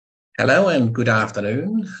Hello and good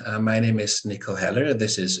afternoon. My name is Nico Heller.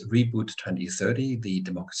 This is Reboot 2030, the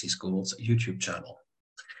Democracy School's YouTube channel.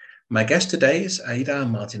 My guest today is Aida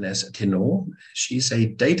Martinez-Tino. She's a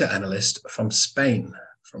data analyst from Spain,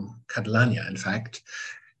 from Catalonia, in fact.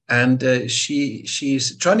 And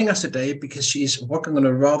she's joining us today because she's working on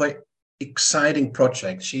a rather exciting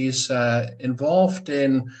project. She's involved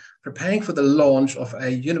in preparing for the launch of a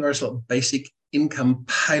universal basic income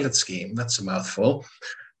pilot scheme. That's a mouthful.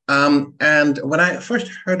 And when I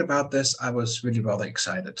first heard about this, I was really rather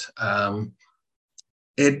excited.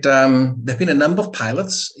 There've been a number of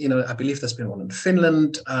pilots. I believe there's been one in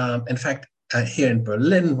Finland. In fact, here in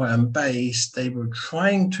Berlin, where I'm based, they were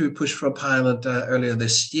trying to push for a pilot earlier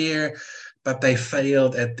this year, but they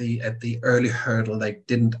failed at the early hurdle. They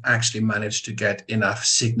didn't actually manage to get enough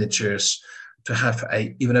signatures to have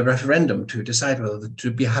even a referendum to decide whether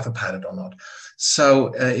to have a pilot or not. So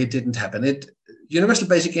it didn't happen. Universal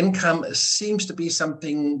basic income seems to be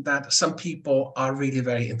something that some people are really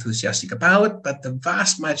very enthusiastic about, but the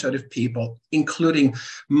vast majority of people, including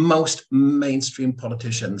most mainstream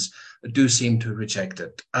politicians, do seem to reject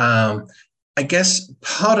it. I guess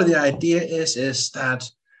part of the idea is that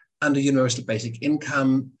under universal basic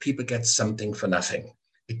income, people get something for nothing.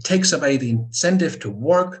 It takes away the incentive to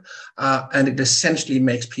work, and it essentially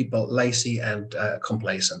makes people lazy and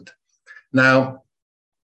complacent. Now,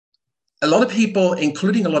 a lot of people,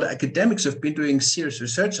 including a lot of academics, have been doing serious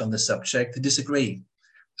research on this subject to disagree.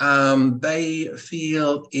 They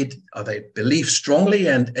feel it, or they believe strongly,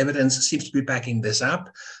 and evidence seems to be backing this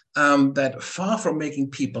up, that far from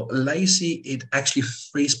making people lazy, it actually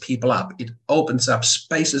frees people up. It opens up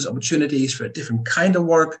spaces, opportunities for a different kind of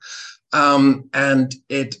work, and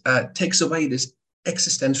it takes away this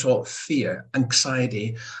existential fear,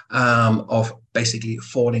 anxiety of basically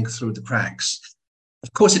falling through the cracks.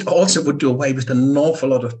 Of course, it also would do away with an awful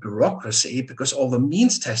lot of bureaucracy, because all the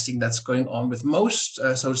means testing that's going on with most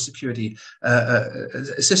social security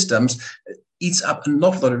systems eats up an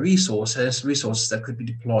awful lot of resources that could be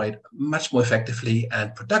deployed much more effectively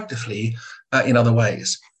and productively in other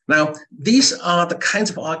ways. Now, these are the kinds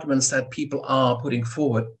of arguments that people are putting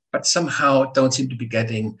forward, but somehow don't seem to be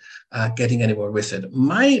getting anywhere with it.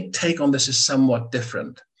 My take on this is somewhat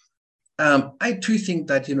different. I do think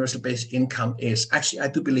that universal basic income is actually, I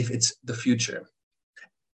do believe it's the future.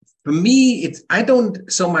 For me, I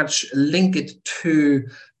don't so much link it to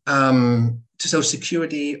social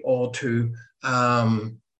security or to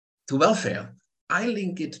welfare. I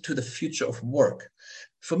link it to the future of work.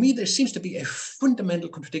 For me, there seems to be a fundamental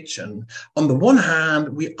contradiction. On the one hand,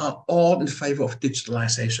 we are all in favor of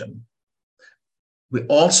digitalization. We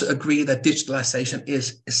also agree that digitalization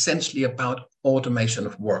is essentially about automation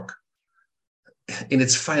of work. In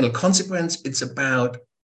its final consequence, it's about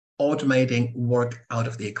automating work out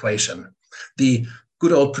of the equation. The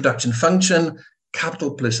good old production function,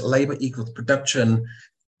 capital plus labor equals production,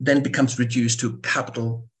 then becomes reduced to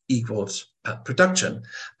capital equals production.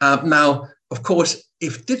 Now, of course,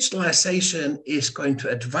 if digitalization is going to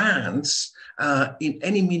advance in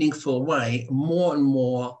any meaningful way, more and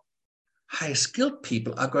more high-skilled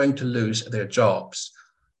people are going to lose their jobs.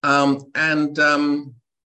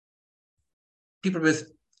 People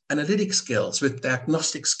with analytic skills, with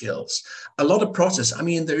diagnostic skills, a lot of process. I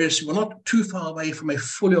mean, we're not too far away from a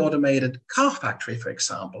fully automated car factory, for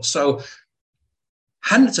example. So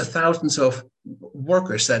hundreds of thousands of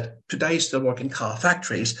workers that today still work in car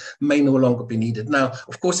factories may no longer be needed. Now,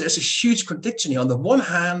 of course, there's a huge contradiction here. On the one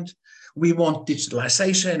hand, we want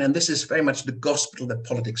digitalization, and this is very much the gospel that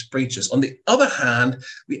politics preaches. On the other hand,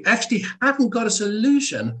 we actually haven't got a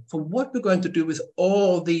solution for what we're going to do with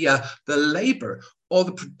all the labor, all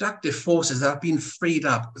the productive forces that have been freed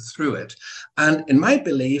up through it. And in my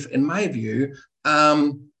belief, in my view,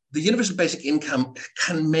 the universal basic income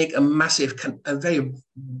can make a very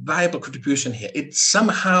viable contribution here. It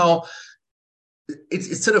somehow,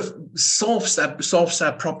 it sort of solves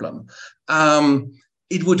that problem.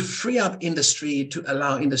 It would free up industry to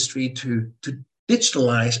allow industry to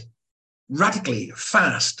digitalize radically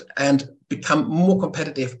fast and become more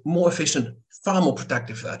competitive, more efficient, far more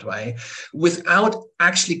productive that way, without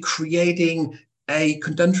actually creating a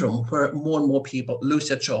conundrum where more and more people lose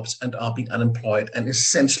their jobs and are being unemployed and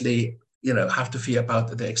essentially, have to fear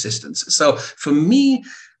about their existence. So for me,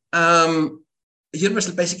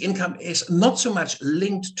 universal basic income is not so much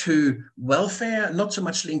linked to welfare, not so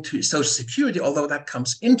much linked to social security, although that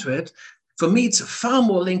comes into it. For me, it's far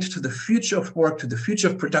more linked to the future of work, to the future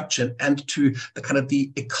of production, and to the kind of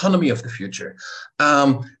the economy of the future.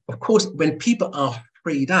 Of course, when people are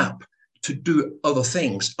freed up to do other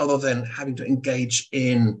things other than having to engage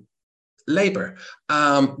in labor.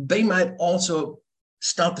 They might also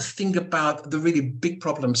start to think about the really big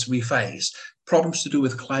problems we face, problems to do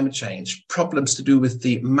with climate change, problems to do with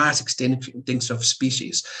the mass extinctions of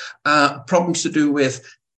species, problems to do with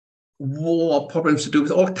war, problems to do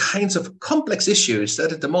with all kinds of complex issues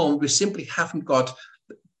that at the moment we simply haven't got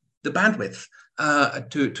the bandwidth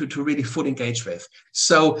to really fully engage with.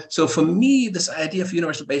 So for me, this idea of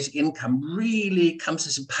universal basic income really comes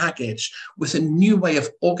as a package with a new way of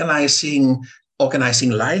organizing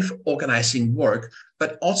life, organizing work,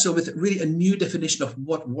 but also with really a new definition of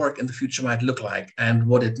what work in the future might look like and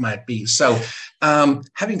what it might be. So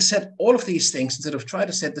having said all of these things, instead of trying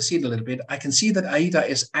to set the scene a little bit, I can see that Aida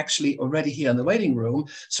is actually already here in the waiting room.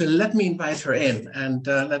 So let me invite her in and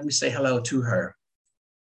let me say hello to her.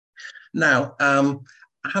 Now, I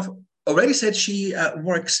have already said she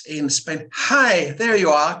works in Spain. Hi, there you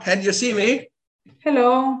are. Can you see me?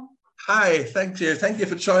 Hello. Hi, thank you. Thank you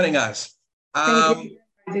for joining us. Thank you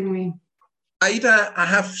for inviting me. Aida, I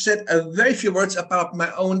have said a very few words about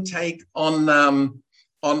my own take on the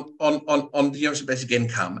universal basic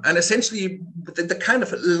income, and essentially the kind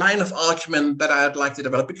of line of argument that I'd like to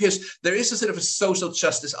develop, because there is a sort of a social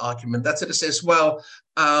justice argument that sort of says, well,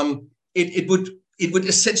 it would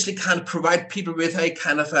essentially kind of provide people with a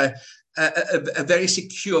kind of a very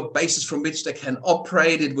secure basis from which they can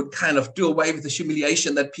operate. It would kind of do away with the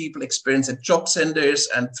humiliation that people experience at job centers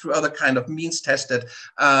and through other kind of means-tested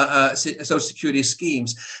social security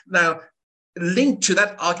schemes. Now, linked to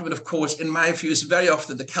that argument, of course, in my view, is very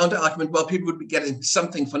often the counter argument, well, people would be getting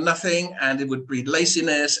something for nothing and it would breed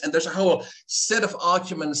laziness. And there's a whole set of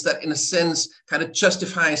arguments that, in a sense, kind of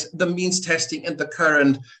justifies the means testing and the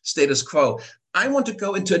current status quo. I want to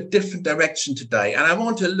go into a different direction today, and I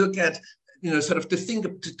want to look at, sort of to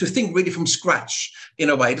think really from scratch in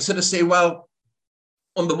a way, to sort of say, well,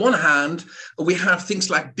 on the one hand, we have things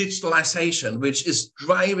like digitalization, which is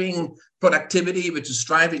driving productivity, which is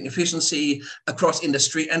driving efficiency across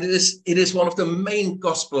industry, and it is one of the main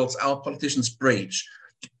gospels our politicians preach.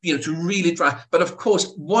 To really drive. But of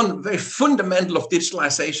course, one very fundamental of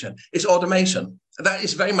digitalization is automation. That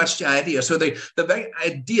is very much the idea. So the very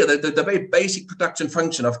idea, the very basic production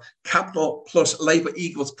function of capital plus labor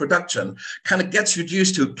equals production kind of gets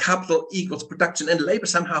reduced to capital equals production, and labor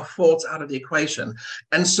somehow falls out of the equation.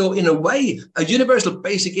 And so in a way, a universal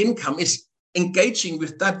basic income is engaging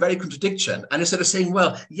with that very contradiction, and instead of saying,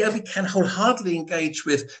 well, yeah, we can wholeheartedly engage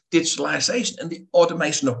with digitalization and the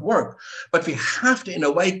automation of work, but we have to, in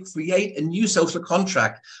a way, create a new social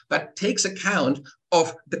contract that takes account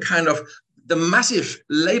of the kind of the massive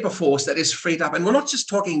labor force that is freed up. And we're not just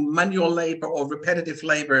talking manual labor or repetitive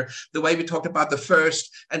labor, the way we talked about the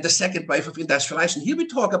first and the second wave of industrialization. Here we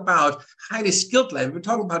talk about highly skilled labor. We're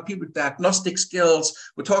talking about people with diagnostic skills.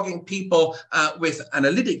 We're talking people with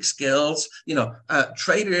analytic skills,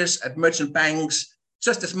 traders at merchant banks,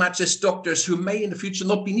 just as much as doctors who may in the future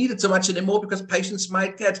not be needed so much anymore because patients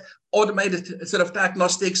might get automated sort of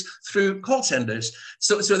diagnostics through call centers.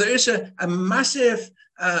 So there is a massive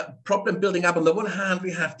problem building up. On the one hand,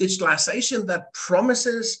 we have digitalization that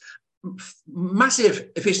promises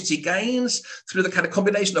massive efficiency gains through the kind of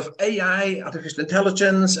combination of AI, artificial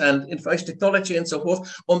intelligence, and information technology and so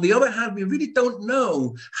forth. On the other hand, we really don't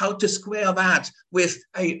know how to square that with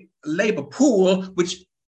a labor pool which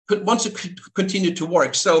wants to continue to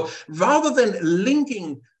work. So rather than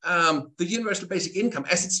linking the universal basic income,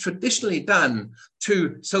 as it's traditionally done,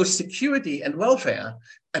 to social security and welfare,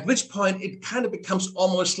 at which point it kind of becomes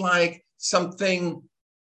almost like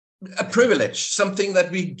a privilege, something that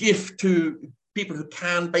we give to people who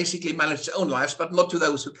can basically manage their own lives, but not to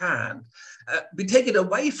those who can't. We take it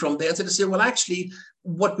away from there and sort of say, well, actually,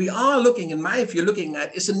 what we are looking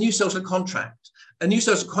at is a new social contract that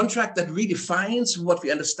redefines what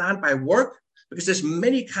we understand by work, because there's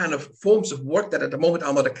many kind of forms of work that at the moment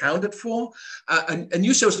are not accounted for. A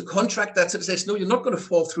new social contract that sort of says, no, you're not going to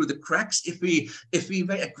fall through the cracks if we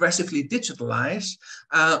very aggressively digitalize.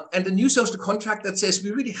 And a new social contract that says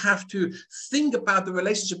we really have to think about the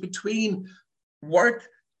relationship between work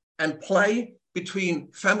and play, between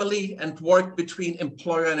family and work, between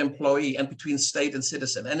employer and employee, and between state and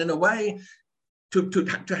citizen. And in a way, to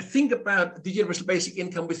think about the universal basic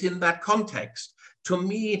income within that context, to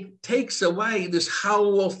me, takes away this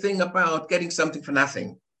whole thing about getting something for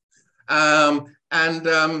nothing. So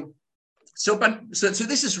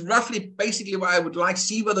this is roughly basically what I would like to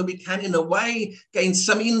see, whether we can, in a way, gain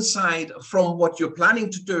some insight from what you're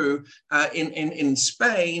planning to do in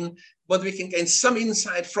Spain, whether we can gain some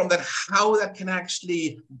insight from that, how that can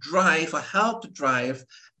actually drive or help to drive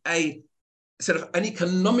a sort of an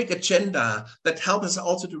economic agenda that helps us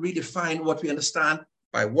also to redefine what we understand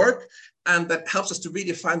by work, and that helps us to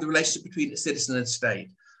redefine the relationship between citizen and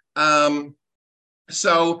state.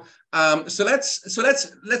 So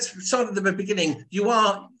let's start at the beginning.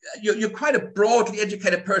 You're quite a broadly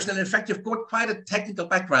educated person, and in fact, you've got quite a technical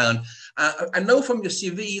background. I know from your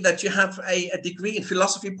CV that you have a degree in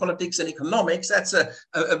philosophy, politics, and economics. That's a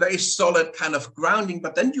very solid kind of grounding.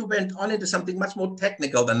 But then you went on into something much more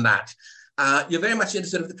technical than that. You're very much into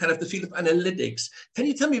sort of the field of analytics. Can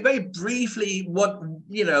you tell me very briefly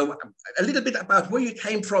a little bit about where you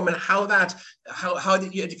came from and how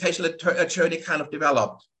did your educational journey kind of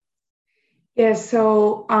developed? Yes,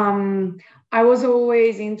 so I was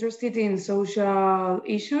always interested in social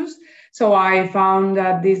issues. So I found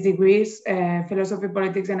that these degrees, philosophy,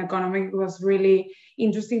 politics, and economics, was really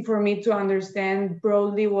interesting for me to understand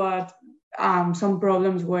broadly what some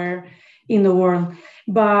problems were in the world.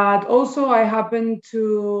 But also I happened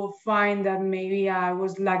to find that maybe I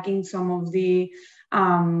was lacking some of the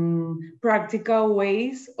practical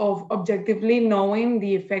ways of objectively knowing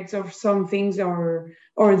the effects of some things or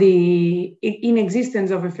the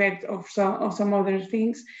inexistence of effect of some other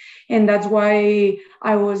things. And that's why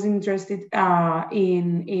I was interested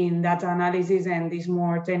in data analysis and this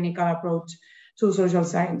more technical approach to social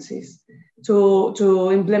sciences, to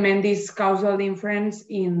implement this causal inference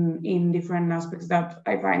in different aspects that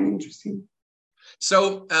I find interesting.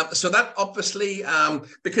 So that obviously,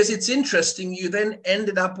 because it's interesting, you then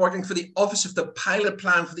ended up working for the Office of the Pilot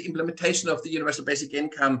Plan for the Implementation of the Universal Basic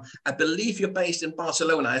Income. I believe you're based in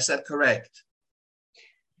Barcelona. Is that correct?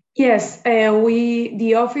 Yes,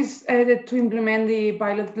 the office to implement the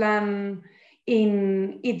pilot plan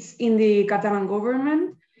it's in the Catalan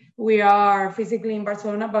government. We are physically in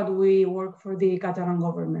Barcelona, but we work for the Catalan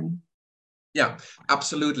government. Yeah,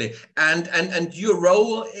 absolutely. And your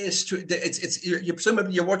role is you're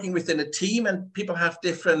presumably you're working within a team and people have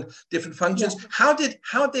different functions. Yeah.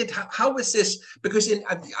 How was this? Because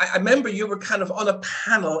I remember you were kind of on a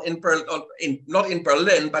panel in Berlin, not in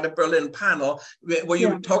Berlin, but a Berlin panel where you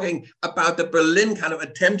were talking about the Berlin kind of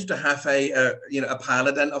attempt to have a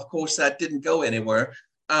pilot, and of course that didn't go anywhere.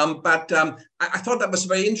 But I thought that was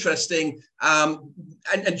very interesting.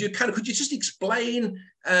 And you could you just explain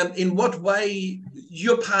in what way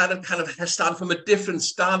your pilot kind of has started from a different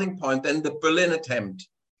starting point than the Berlin attempt?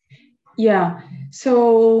 Yeah.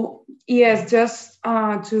 So yes, just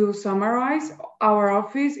to summarize, our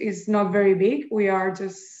office is not very big. We are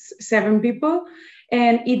just 7 people,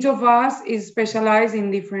 and each of us is specialized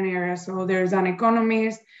in different areas. So there's an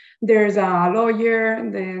economist, there's a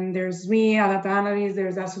lawyer, then there's me, a data analyst,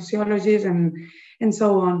 there's a sociologist, and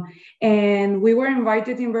so on. And we were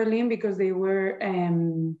invited in Berlin because they were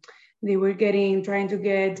trying to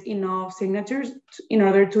get enough signatures in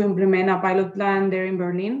order to implement a pilot plan there in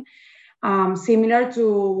Berlin, similar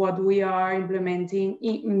to what we are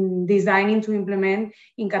designing to implement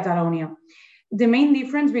in Catalonia. The main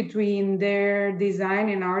difference between their design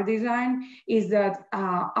and our design is that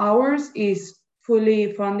ours is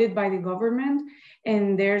fully funded by the government,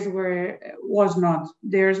 and theirs was not.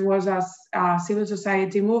 Theirs was a civil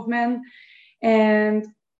society movement, and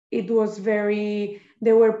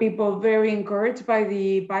there were people very encouraged by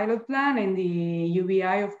the pilot plan and the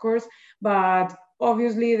UBI, of course, but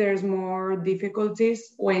obviously there's more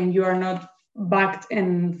difficulties when you are not backed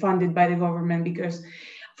and funded by the government, because,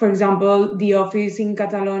 for example, the office in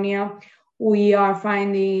Catalonia, we are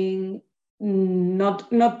finding not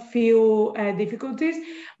few difficulties,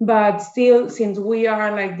 but still, since we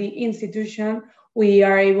are like the institution, we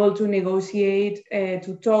are able to negotiate,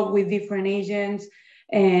 to talk with different agents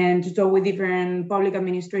and to talk with different public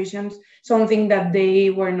administrations, something that they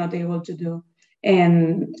were not able to do.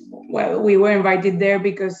 And well, we were invited there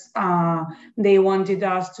because they wanted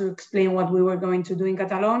us to explain what we were going to do in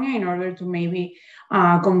Catalonia in order to maybe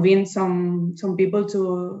convince some people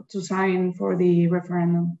to sign for the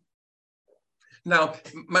referendum. Now,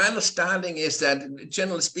 my understanding is that,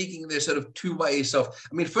 generally speaking, there's sort of 2 ways of,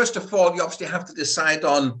 first of all, you obviously have to decide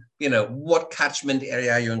on, what catchment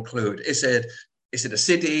area you include. Is it a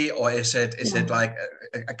city, or is it like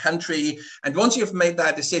a country? And once you've made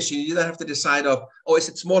that decision, you then have to decide is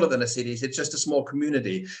it smaller than a city? Is it just a small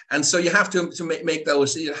community? And so you have to make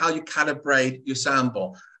those, how you calibrate your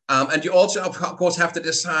sample. And you also, of course, have to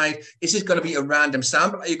decide, is it going to be a random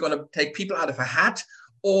sample? Are you going to take people out of a hat?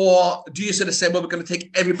 Or do you sort of say, well, we're going to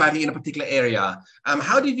take everybody in a particular area?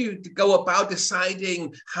 How did you go about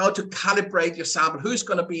deciding how to calibrate your sample? Who's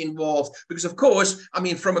going to be involved? Because, of course,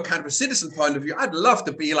 from a kind of a citizen point of view, I'd love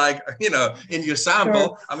to be like, in your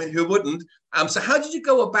sample. Sure. Who wouldn't? So how did you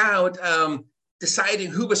go about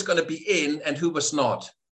deciding who was going to be in and who was not?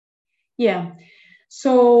 Yeah.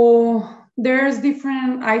 So There's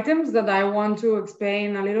different items that I want to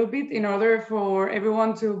explain a little bit in order for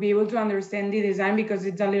everyone to be able to understand the design, because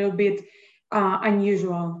it's a little bit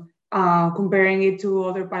unusual comparing it to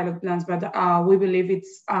other pilot plans, but we believe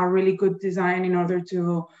it's a really good design in order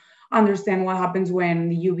to understand what happens when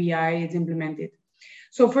the UBI is implemented.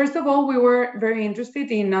 So first of all, we were very interested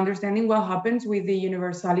in understanding what happens with the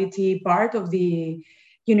universality part of the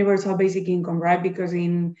universal basic income, right? Because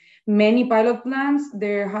in many pilot plans,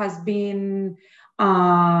 there has been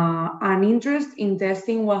an interest in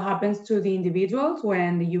testing what happens to the individuals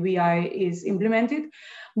when the UBI is implemented.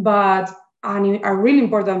 But a really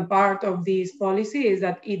important part of this policy is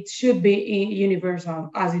that it should be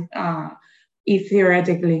universal, as it if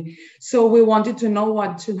theoretically. So we wanted to know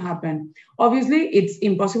what should happen. Obviously, it's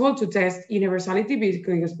impossible to test universality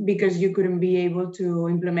because you couldn't be able to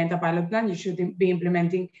implement a pilot plan. You should be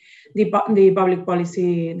implementing the public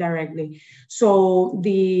policy directly. So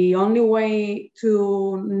the only way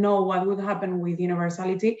to know what would happen with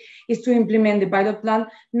universality is to implement the pilot plan,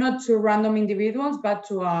 not to random individuals, but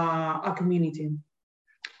to a community.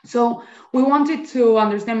 So we wanted to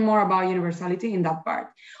understand more about universality in that part.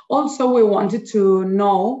 Also, we wanted to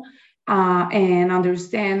know and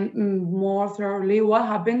understand more thoroughly what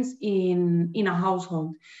happens in a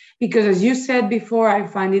household. Because as you said before, I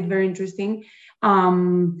find it very interesting.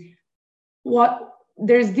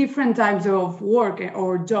 There's different types of work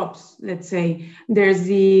or jobs. Let's say there's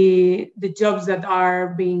the jobs that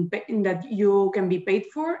are that you can be paid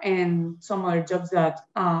for, and some other jobs that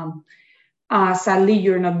sadly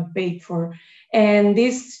you're not paid for, and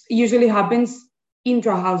this usually happens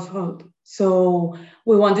intra-household. So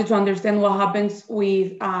we wanted to understand what happens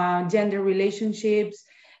with gender relationships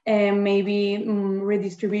and maybe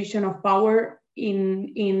redistribution of power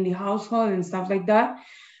in the household and stuff like that.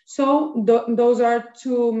 So those are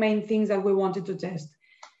two main things that we wanted to test.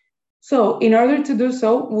 So in order to do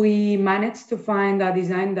so, we managed to find a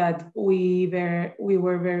design that we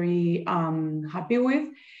were very happy with.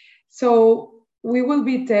 So we will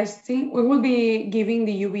be giving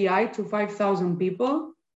the UBI to 5,000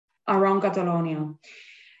 people around Catalonia.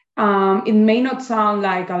 It may not sound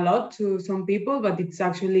like a lot to some people, but it's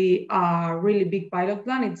actually a really big pilot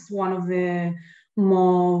plan. It's one of the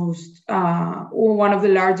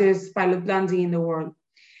largest pilot plans in the world.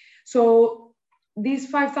 So these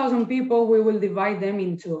 5,000 people, we will divide them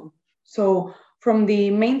in two. So from the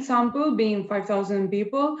main sample being 5,000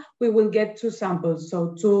 people, we will get two samples.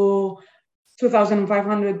 So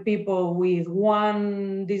 2,500 people with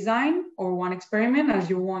one design or one experiment, as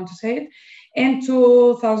you want to say it, and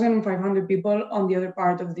 2,500 people on the other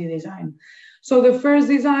part of the design. So the first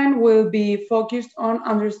design will be focused on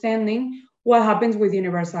understanding what happens with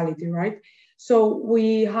universality, right? So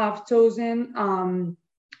we have chosen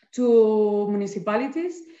 2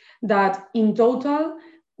 municipalities that in total,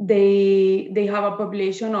 they have a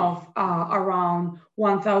population of around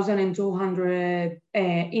 1,200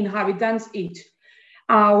 inhabitants each.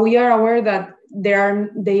 We are aware that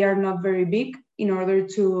they are not very big in order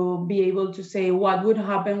to be able to say what would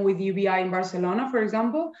happen with UBI in Barcelona, for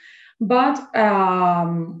example. But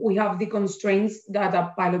we have the constraints that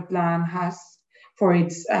a pilot plan has for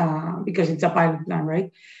its, because it's a pilot plan,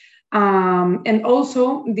 right? And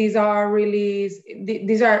also, these are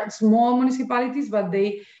small municipalities, but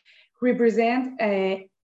they represent 40%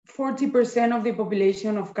 of the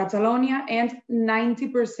population of Catalonia and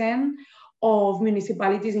 90% of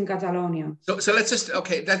municipalities in Catalonia. So let's just,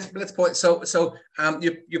 okay, let's point. So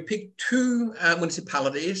you picked 2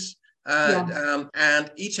 municipalities, and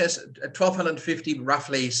each has 1,250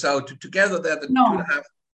 roughly. So together they're the 2.5.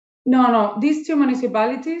 No. These 2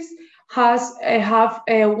 municipalities have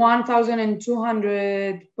a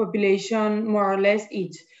 1,200 population more or less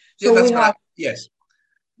each. So yeah, that's yes,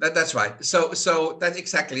 that's right. So that's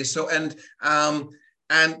exactly so, and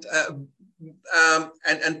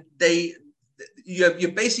they.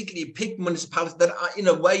 You basically pick municipalities that are in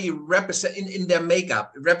a way represent in their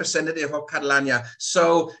makeup representative of Catalonia.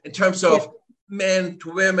 So in terms of men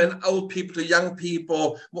to women, old people to young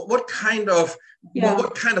people, what kind of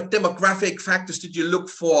demographic factors did you look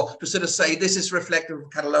for to sort of say this is reflective of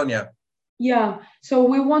Catalonia? Yeah, so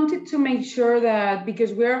we wanted to make sure that,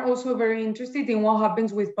 because we're also very interested in what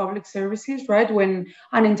happens with public services, right? When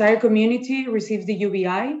an entire community receives the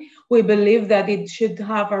UBI, we believe that it should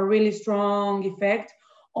have a really strong effect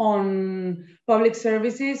on public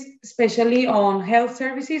services, especially on health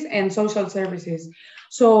services and social services.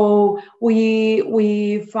 So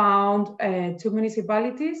we found 2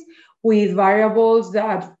 municipalities with variables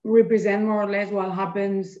that represent more or less what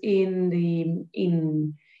happens in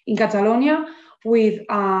Catalonia, with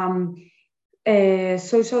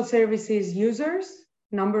social services users,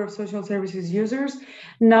 number of social services users,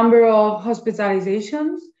 number of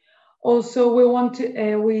hospitalizations. Also, we want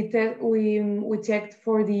to we checked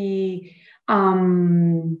for the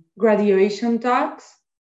graduation tax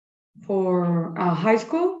for high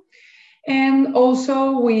school, and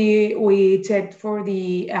also we checked for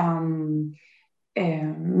the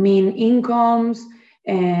mean incomes,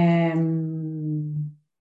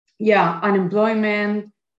 yeah,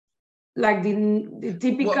 unemployment, like the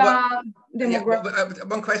typical demographic.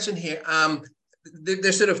 One question here.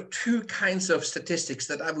 There's sort of two kinds of statistics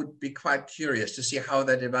that I would be quite curious to see how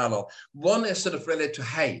they develop. One is sort of related to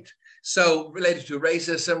hate. So related to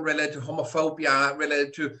racism, related to homophobia,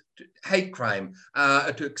 related to hate crime,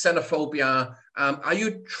 to xenophobia. Are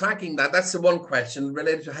you tracking that? That's the one question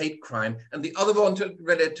related to hate crime. And the other one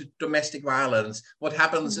related to domestic violence. What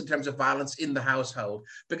happens in terms of violence in the household?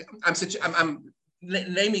 But I'm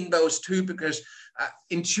naming those two because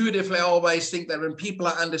intuitively I always think that when people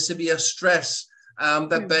are under severe stress,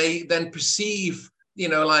 that they then perceive,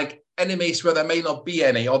 like enemies where there may not be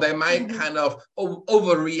any, or they might kind of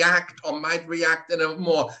overreact or might react in a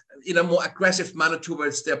more aggressive manner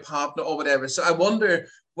towards their partner or whatever. So I wonder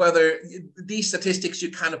whether these statistics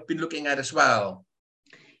you kind of been looking at as well.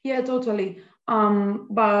 Yeah, totally.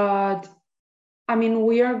 But I mean,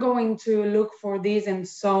 we are going to look for these and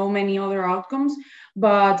so many other outcomes,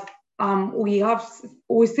 but we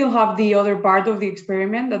still have the other part of the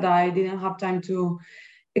experiment that I didn't have time to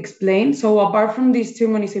explain. So apart from these two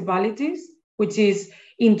municipalities, which is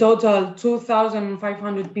in total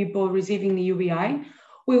 2,500 people receiving the UBI,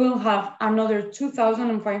 we will have another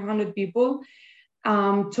 2,500 people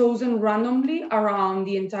chosen randomly around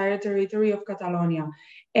the entire territory of Catalonia.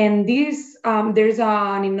 And this, there's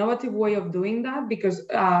an innovative way of doing that because,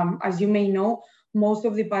 as you may know, most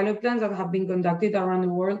of the pilot plans that have been conducted around the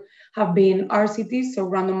world have been RCTs, so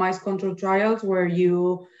randomized control trials, where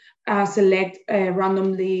you select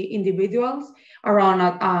randomly individuals around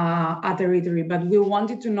a territory. But we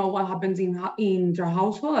wanted to know what happens in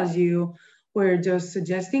intra-household, as you were just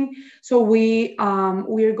suggesting. So we are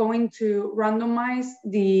going to randomize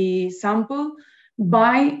the sample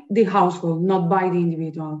by the household, not by the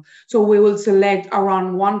individual. So we will select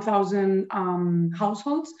around 1,000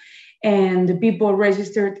 households, and the people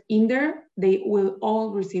registered in there, they will all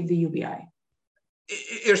receive the UBI.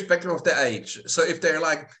 Irrespective of their age. So if they're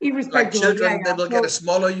like children, they will get a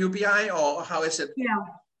smaller UBI, or how is it? Yeah.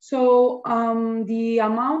 So the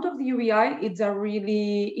amount of the UBI, it's a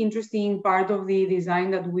really interesting part of the design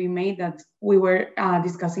that we made, that we were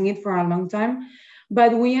discussing it for a long time.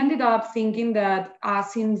 But we ended up thinking that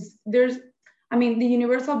since the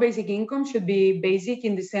universal basic income should be basic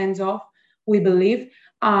in the sense of, we believe,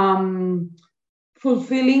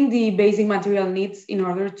 fulfilling the basic material needs in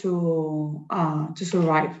order to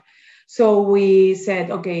survive. So we said,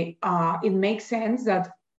 okay, it makes sense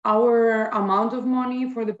that our amount of money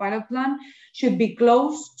for the pilot plan should be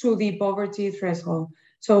close to the poverty threshold.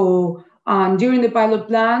 So during the pilot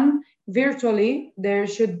plan, virtually, there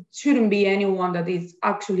shouldn't be anyone that is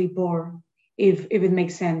actually poor, if it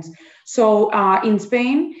makes sense. So in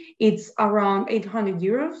Spain, it's around 800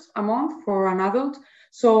 euros a month for an adult.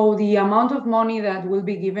 So the amount of money that will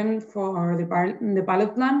be given for the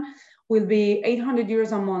pilot plan will be 800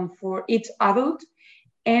 euros a month for each adult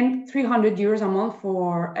and 300 euros a month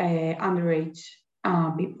for underage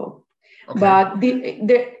people. Okay. But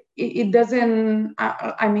it doesn't,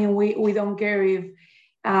 we don't care if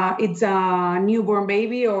it's a newborn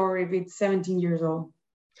baby or if it's 17 years old.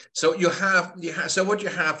 So you've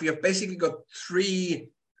basically got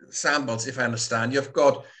three samples, if I understand. You've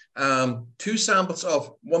got two samples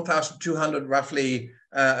of 1,200 roughly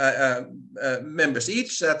members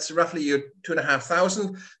each. That's roughly your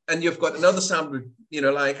 2,500, and you've got another sample.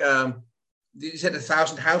 You said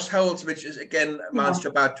 1,000 households, which is again amounts to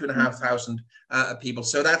about 2,500 people.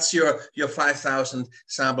 So that's your 5,000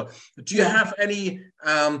 sample. Do you have any?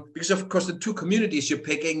 Because of course the two communities you're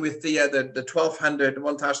picking with the 1,200,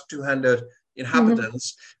 1,200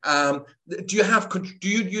 inhabitants. Do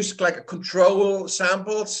you use like control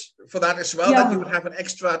samples for that as well? That you would have an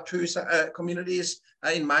extra two communities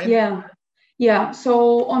in mind? Yeah.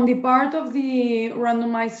 So on the part of the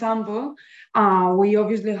randomized sample, we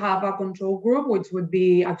obviously have a control group, which would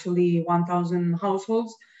be actually 1,000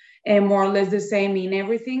 households, and more or less the same in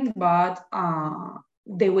everything, but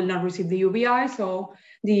they will not receive the UBI. So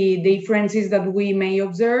the differences that we may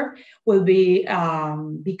observe will be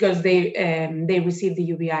because they receive the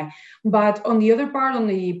UBI. But on the other part, on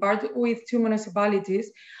the part with two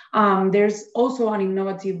municipalities, there's also an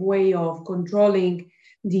innovative way of controlling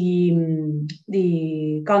the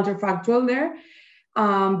counterfactual there,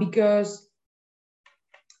 because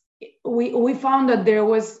we found that there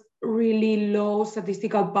was really low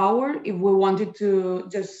statistical power if we wanted to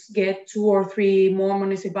just get 2 or 3 more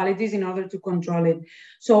municipalities in order to control it.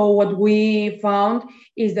 So what we found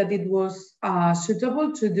is that it was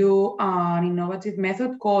suitable to do an innovative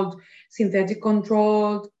method called synthetic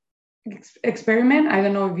controlled experiment. I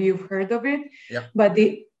don't know if you've heard of it, Yeah. but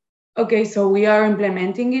okay, so we are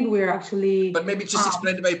implementing it. We're actually. But maybe just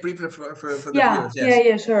explain it very briefly for the yeah, viewers. Yes.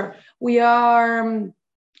 Yeah, sure. We are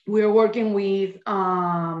working with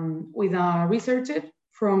a researcher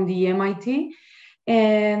from the MIT,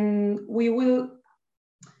 and we will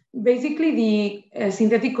basically the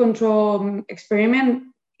synthetic control experiment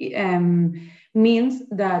means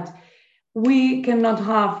that we cannot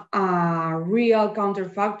have a real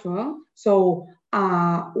counterfactual. So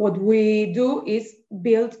what we do is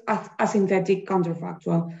build a synthetic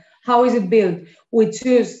counterfactual. How is it built? We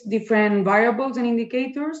choose different variables and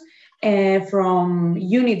indicators from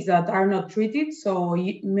units that are not treated, so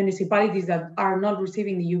municipalities that are not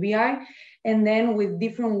receiving the UBI, and then with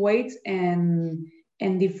different weights and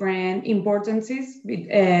different importances,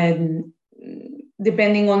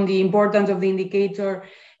 depending on the importance of the indicator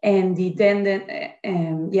and the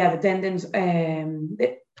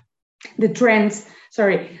trends.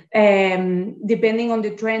 Sorry, depending on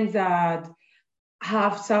the trends that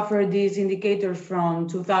have suffered these indicators from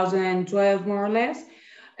 2012, more or less,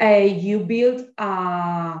 you build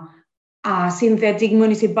a synthetic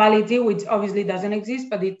municipality, which obviously doesn't exist,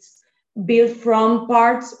 but it's built from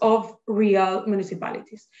parts of real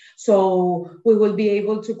municipalities. So we will be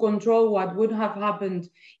able to control what would have happened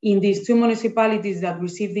in these 2 municipalities that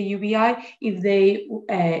received the UBI if they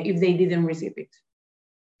didn't receive it.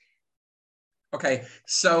 Okay,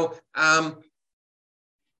 so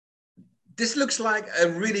this looks like a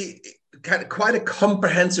really quite a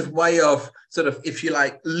comprehensive way of sort of, if you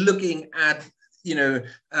like, looking at,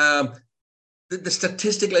 the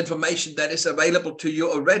statistical information that is available to you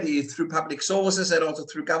already through public sources and also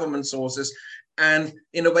through government sources, and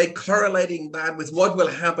in a way correlating that with what will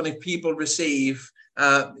happen if people receive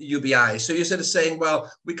UBI. So you're sort of saying, well,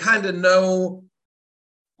 we kind of know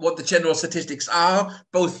what the general statistics are,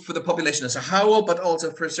 both for the population as a whole, but also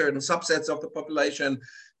for certain subsets of the population.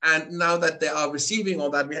 And now that they are receiving all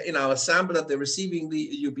that, in our sample that they're receiving the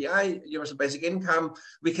UBI, Universal Basic Income,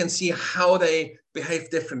 we can see how they behave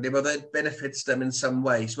differently, whether it benefits them in some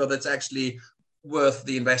ways, whether it's actually worth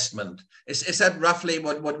the investment. Is that roughly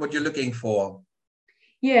what you're looking for?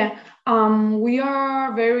 Yeah, we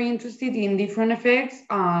are very interested in different effects.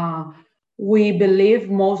 We believe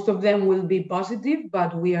most of them will be positive,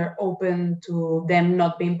 but we are open to them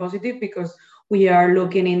not being positive because we are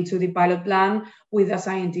looking into the pilot plan with a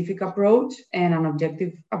scientific approach and an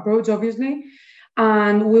objective approach, obviously.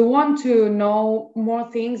 And we want to know more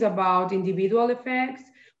things about individual effects,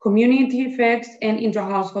 community effects, and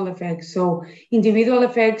intra-household effects. So individual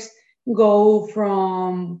effects go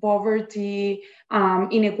from poverty,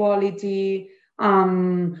 inequality,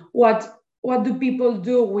 what do people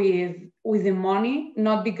do with the money,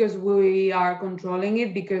 not because we are controlling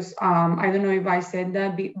it, because I don't know if I said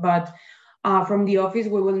that, but from the office,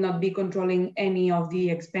 we will not be controlling any of the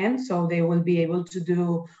expense, so they will be able to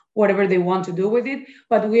do whatever they want to do with it.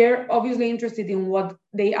 But we're obviously interested in what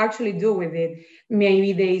they actually do with it.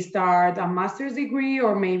 Maybe they start a master's degree,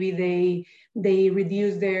 or maybe they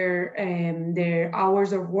reduce their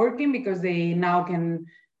hours of working because they now can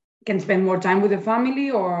spend more time with the family,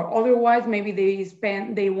 or otherwise maybe they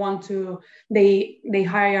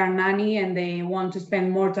hire a nanny and they want to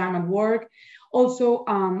spend more time at work. Also,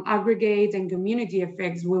 aggregate and community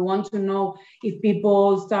effects. We want to know if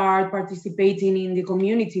people start participating in the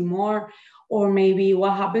community more, or maybe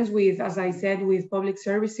what happens with, as I said, with public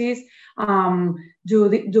services.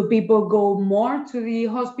 Do people go more to the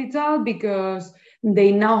hospital because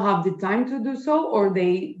they now have the time to do so, or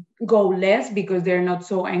they go less because they're not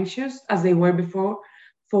so anxious as they were before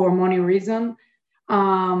for money reason?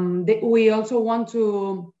 We also want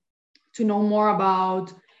to know more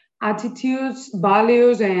about attitudes,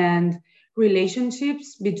 values, and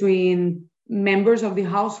relationships between members of the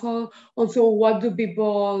household. Also, what do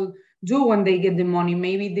people do when they get the money?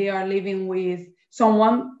 Maybe they are living with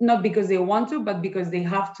someone, not because they want to, but because they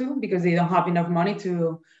have to, because they don't have enough money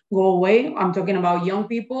to go away. I'm talking about young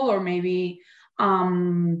people, or maybe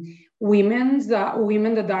women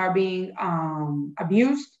that are being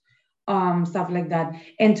abused, stuff like that.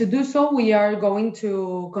 And to do so, we are going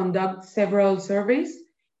to conduct several surveys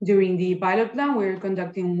during the pilot plan. We're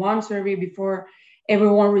conducting one survey before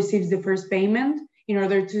everyone receives the first payment in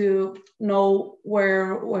order to know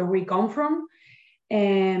where we come from.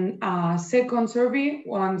 And second survey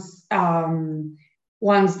once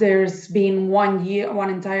there's been 1 year, one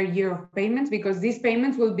entire year of payments, because these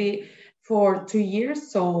payments will be for 2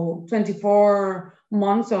 years, so 24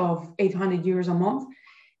 months of 800 euros a month.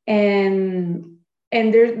 And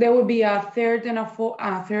there will be a third and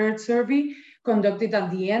a third survey conducted at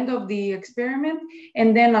the end of the experiment,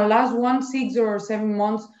 and then a last one 6 or 7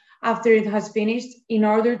 months after it has finished, in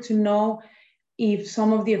order to know if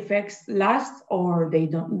some of the effects last or they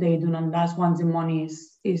do not last once the money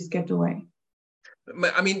is kept away.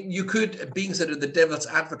 I mean, you could, being sort of the devil's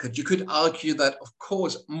advocate, you could argue that, of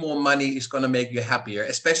course, more money is going to make you happier,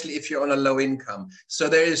 especially if you're on a low income. So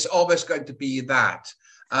there is always going to be that.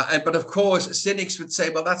 But of course, cynics would say,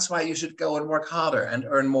 well, that's why you should go and work harder and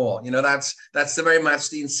earn more. You know, that's very much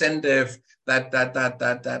the incentive that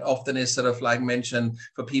often is sort of like mentioned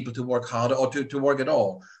for people to work harder or to work at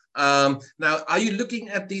all. Now, are you looking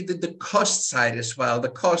at the cost side as well, the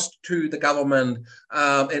cost to the government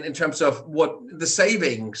in terms of what the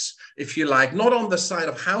savings, if you like, not on the side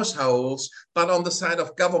of households, but on the side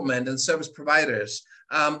of government and service providers?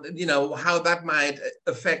 You know, how that might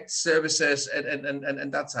affect services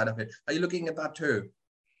and that side of it. Are you looking at that too?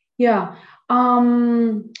 Yeah.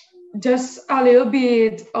 Just a little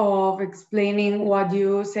bit of explaining what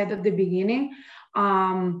you said at the beginning.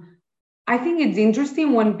 I think it's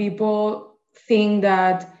interesting when people think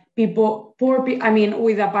that I mean,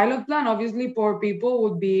 with a pilot plan, obviously poor people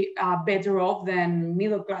would be better off than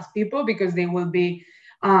middle class people, because they will be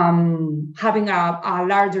having a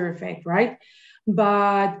larger effect, right?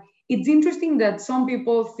 But it's interesting that some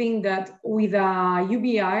people think that with a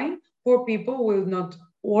UBI, poor people will not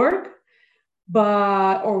work,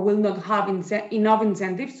 or will not have enough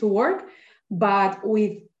incentives to work. But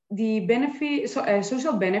with the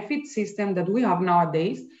social benefit system that we have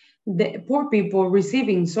nowadays, the poor people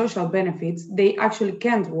receiving social benefits, they actually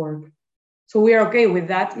can't work. So we are okay with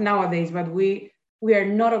that nowadays, but we are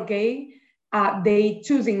not okay they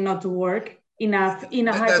choosing not to work in a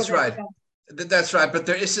That's right. That's right. But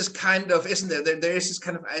there is this kind of, isn't there? There is this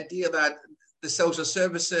kind of idea that the social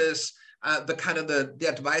services, the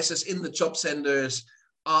advisors in the job centers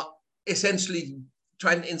are essentially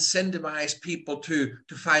trying to incentivize people to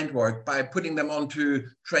find work by putting them onto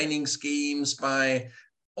training schemes, by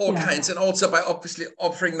all kinds, and also by obviously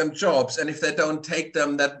offering them jobs. And if they don't take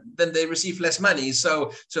them, then they receive less money.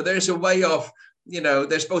 So there's a way of, you know,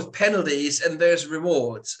 there's both penalties and there's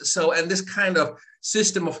rewards. So, and this kind of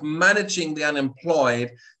system of managing the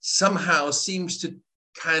unemployed somehow seems to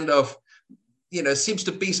kind of, you know, seems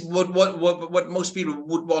to be what most people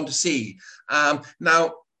would want to see.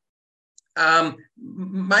 Now,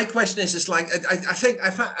 my question is like, I think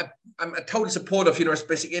I'm a total supporter of universal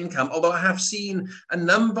basic income, although I have seen a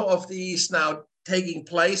number of these now taking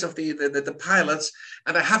place, of the pilots,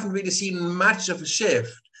 and I haven't really seen much of a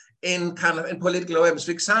shift in political awareness.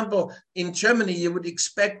 For example, in Germany, you would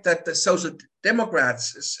expect that the Social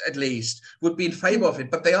Democrats, at least, would be in favor of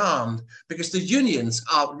it, but they aren't, because the unions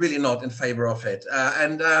are really not in favor of it.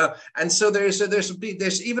 And so there's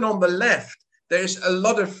even on the left, there's a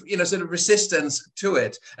lot of, you know, sort of resistance to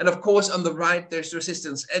it. And of course, on the right, there's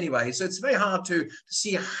resistance anyway. So it's very hard to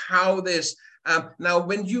see how this, now,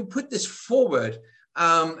 when you put this forward,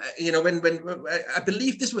 you know, when I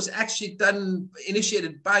believe this was actually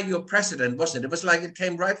initiated by your president, wasn't it? It was like it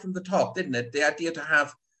came right from the top, didn't it? The idea to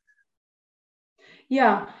have.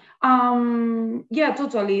 Yeah,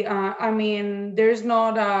 totally. I mean, there's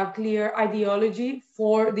not a clear ideology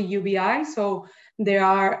for the UBI. So there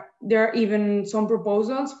are even some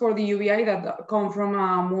proposals for the UBI that come from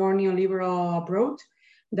a more neoliberal approach.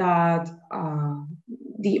 That,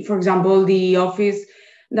 for example, the office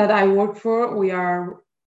that I work for, we are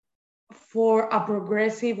for a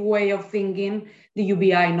progressive way of thinking, the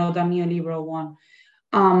UBI, not a neoliberal one.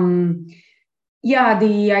 Yeah,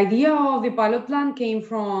 the idea of the pilot plan came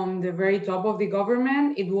from the very top of the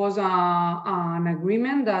government. It was an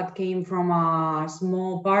agreement that came from a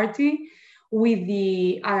small party with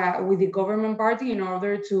the government party, in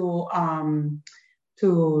order to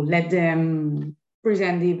let them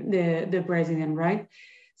present the president, right?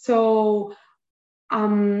 So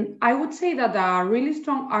I would say that a really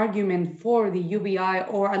strong argument for the UBI,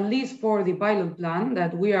 or at least for the pilot plan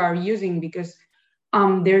that we are using, because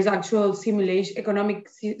there's actual economic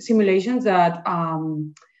simulations that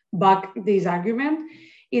back this argument,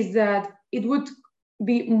 is that it would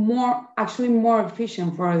be more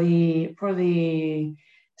efficient for the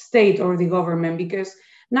state or the government, because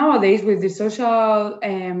nowadays with the social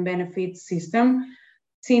benefit system,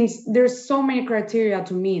 since there's so many criteria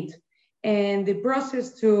to meet, And the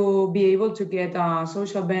process to be able to get a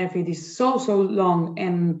social benefit is so long,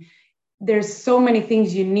 and there's so many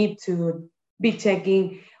things you need to be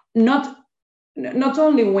checking, not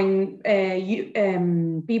only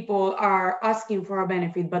when people are asking for a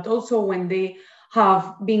benefit, but also when they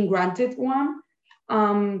have been granted one.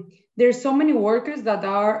 There's so many workers that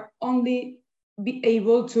are only be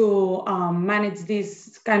able to manage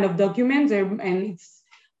this kind of documents, and it's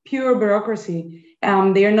pure bureaucracy.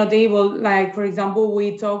 They are not able, like, for example,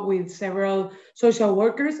 we talk with several social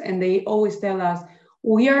workers, and they always tell us,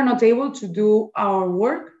 we are not able to do our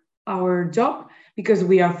work, our job, because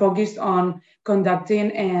we are focused on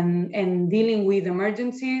conducting and dealing with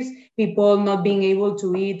emergencies, people not being able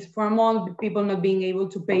to eat for a month, people not being able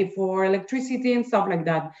to pay for electricity and stuff like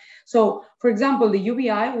that. So, for example, the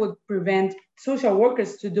UBI would prevent social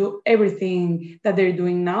workers to do everything that they're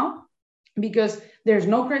doing now, because there's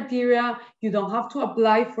no criteria. You don't have to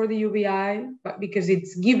apply for the UBI, but because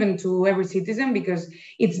it's given to every citizen, because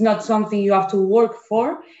it's not something you have to work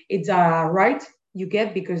for. It's a right you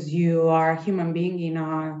get because you are a human being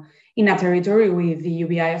in a territory with the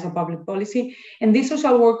UBI as a public policy. And these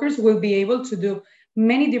social workers will be able to do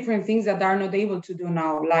many different things that are not able to do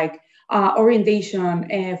now, like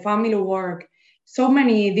orientation, family work, so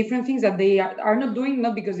many different things that they are not doing,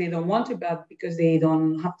 not because they don't want to, but because they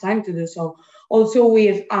don't have time to do so. Also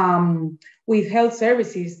with health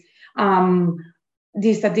services,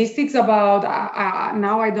 the statistics about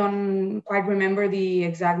now I don't quite remember the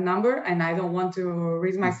exact number, and I don't want to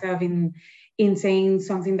risk myself in saying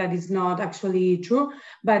something that is not actually true,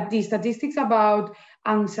 but the statistics about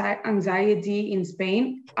anxiety in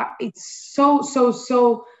Spain, it's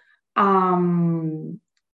so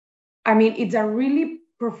I mean, it's a really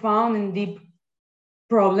profound and deep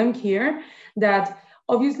problem here that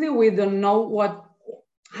obviously we don't know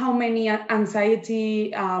how many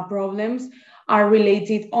anxiety problems are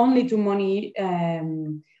related only to money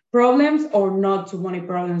problems or not to money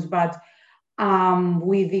problems. But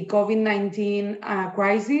with the COVID-19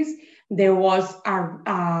 crisis, there was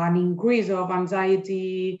an increase of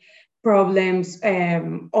anxiety problems,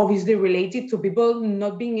 obviously related to people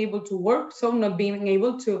not being able to work, so not being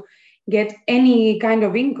able to get any kind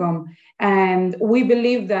of income. And we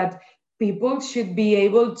believe that people should be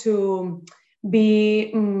able to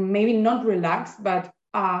be maybe not relaxed, but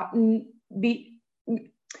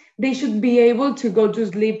they should be able to go to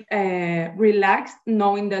sleep relaxed,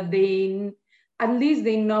 knowing that at least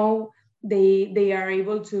they know they are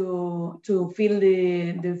able to feel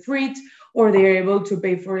the fridge, or they are able to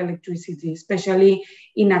pay for electricity, especially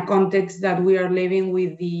in a context that we are living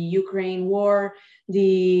with the Ukraine war,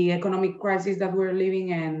 the economic crisis that we're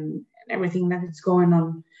living, and everything that is going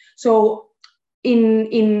on. So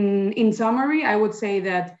in summary, I would say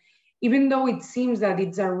that even though it seems that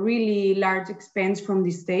it's a really large expense from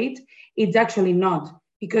the state, it's actually not,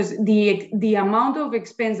 because the amount of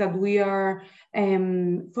expense that we are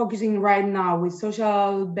focusing right now with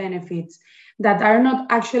social benefits that are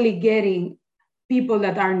not actually getting people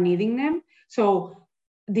that are needing them. So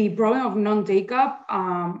the problem of non-take-up,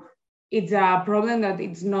 it's a problem that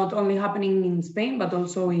it's not only happening in Spain, but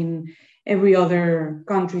also in every other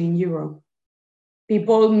country in Europe.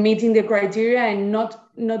 People meeting the criteria and not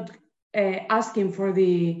asking for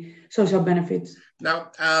the social benefits.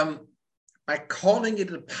 Now, by calling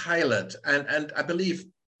it a pilot, and I believe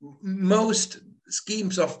most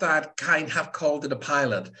schemes of that kind have called it a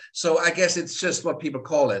pilot. So I guess it's just what people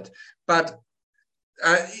call it. But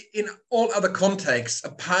in all other contexts,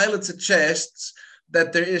 a pilot suggests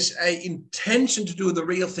that there is an intention to do the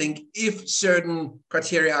real thing if certain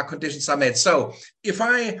criteria or conditions are met. So if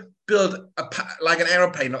I build like an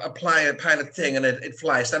aeroplane, apply a pilot thing and it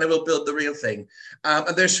flies, then I will build the real thing.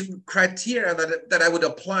 And there's criteria that I would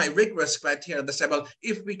apply, rigorous criteria that say, well,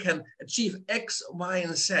 if we can achieve X, Y,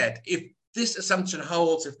 and Z, if this assumption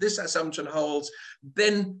holds,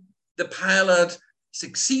 then the pilot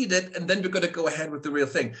succeeded, and then we're going to go ahead with the real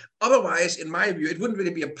thing. Otherwise, in my view, it wouldn't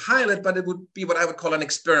really be a pilot, but it would be what I would call an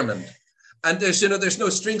experiment. And there's no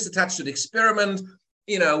strings attached to the experiment,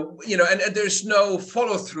 and there's no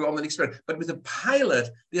follow through on the experiment. But with a pilot,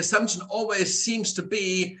 the assumption always seems to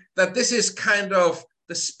be that this is kind of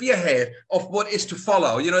the spearhead of what is to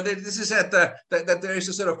follow. This is that there is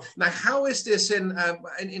a sort of, now how is this in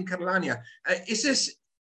Catalonia? Is this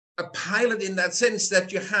a pilot in that sense that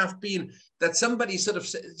somebody sort of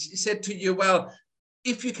said to you, well,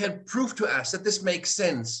 if you can prove to us that this makes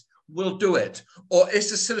sense, we'll do it? Or is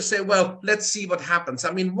this sort of say, well, let's see what happens?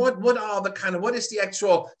 I mean, what is the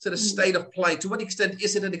actual sort of state of play? To what extent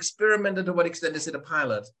is it an experiment, and to what extent is it a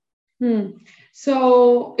pilot?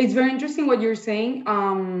 So it's very interesting what you're saying.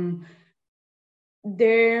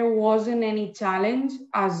 there wasn't any challenge,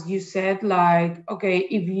 as you said, like, okay,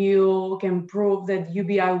 if you can prove that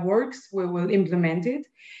UBI works, we will implement it.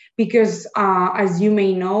 Because as you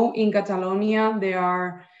may know, in Catalonia,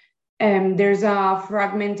 there's a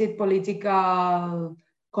fragmented political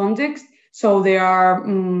context. So there are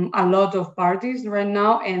a lot of parties right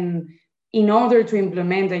now. And in order to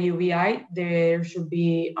implement a UBI, there should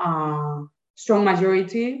be a strong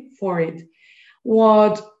majority for it.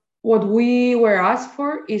 What we were asked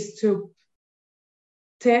for is to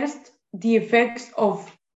test the effects of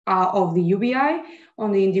the UBI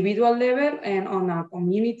on the individual level and on a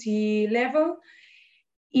community level,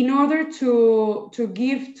 in order to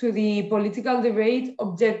give to the political debate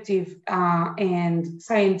objective and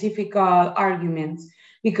scientific arguments.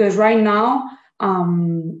 Because right now,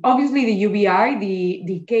 obviously the UBI,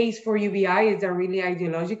 the case for UBI is a really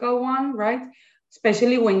ideological one, right?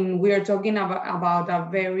 Especially when we are talking about a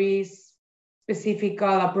very specific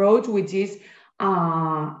approach, which is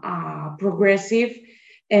a progressive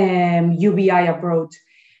UBI approach.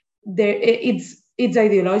 It's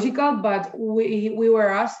ideological, but we were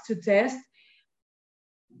asked to test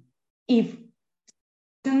if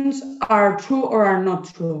are true or are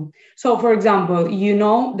not true. So, for example, you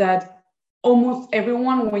know that almost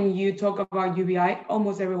everyone, when you talk about UBI,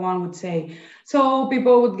 almost everyone would say, so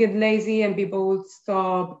people would get lazy and people would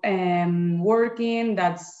stop working.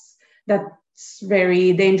 That's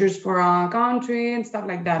very dangerous for our country and stuff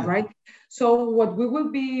like that, right? So what we will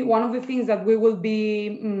be, one of the things that we will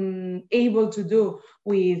be able to do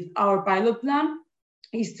with our pilot plan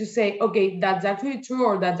is to say, okay, that's actually true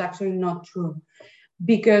or that's actually not true.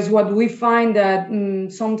 Because what we find that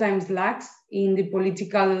sometimes lacks in the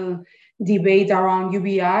political debate around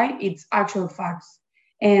UBI, it's actual facts.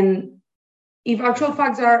 And if actual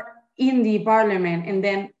facts are in the parliament and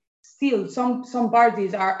then still some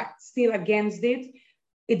parties are still against it,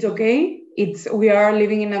 it's okay. We are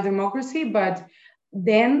living in a democracy, but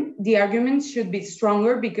then the arguments should be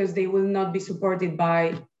stronger because they will not be supported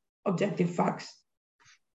by objective facts.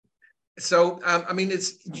 So, I mean,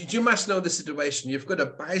 you must know the situation. You've got a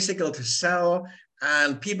bicycle to sell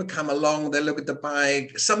and people come along, they look at the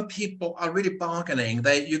bike. Some people are really bargaining.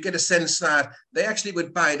 You get a sense that they actually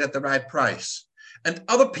would buy it at the right price. And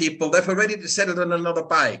other people, they're ready to settle on another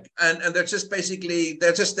bike. And they're just basically,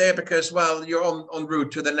 they're just there because, well, you're on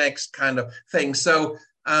route to the next kind of thing. So,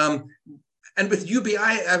 and with UBI,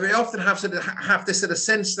 I very often have this sort of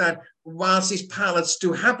sense that whilst these pilots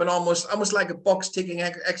do happen, almost like a box ticking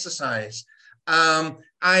exercise, the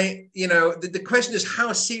question is,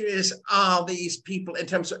 how serious are these people in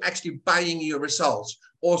terms of actually buying your results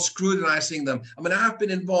or scrutinizing them? I mean, I have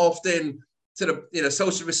been involved in sort of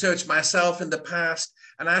social research myself in the past,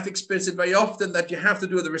 and I've experienced it very often that you have to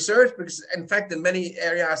do the research because, in fact, in many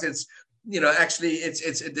areas it's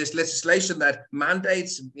there's legislation that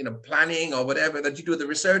mandates planning or whatever that you do the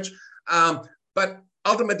research, but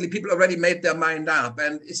ultimately people already made their mind up.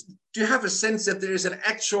 And do you have a sense that there's an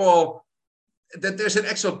actual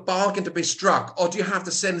bargain to be struck, or do you have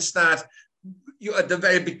the sense that you're at the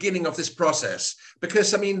very beginning of this process?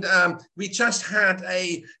 Because I mean, we just had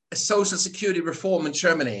a social security reform in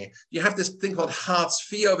Germany. You have this thing called Hartz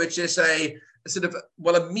IV, which is a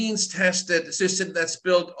means-tested system that's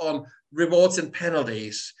built on rewards and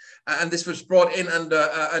penalties. And this was brought in under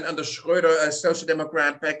Schröder, a social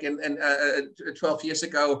democrat, back in 12 years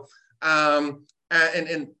ago,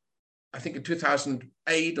 I think in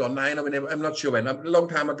 2008 or 9, I mean, I'm not sure when, a long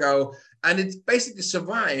time ago. And it basically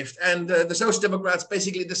survived. And the Social Democrats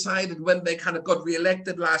basically decided when they kind of got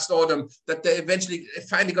reelected last autumn that they're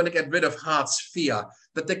finally going to get rid of Hartz IV,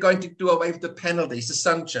 that they're going to do away with the penalties, the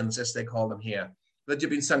sanctions, as they call them here, that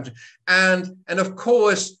you've been sanctioned. And of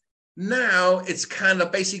course, now it's kind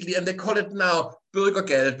of basically, and they call it now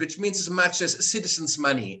Bürgergeld, which means as much as citizens'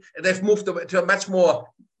 money. They've moved to a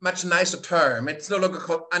much nicer term. It's no longer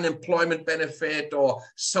called unemployment benefit or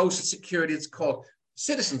social security. It's called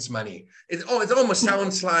citizens' money. It almost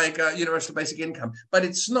sounds like universal basic income, but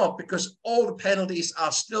it's not, because all the penalties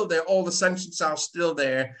are still there. All the sanctions are still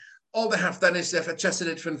there. All they have done is they've adjusted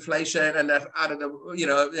it for inflation and they've added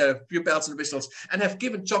a few bells and whistles and have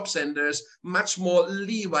given job centers much more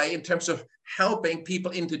leeway in terms of helping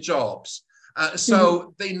people into jobs.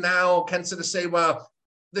 So they now can sort of say, well,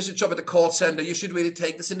 there's a job at the call center. You should really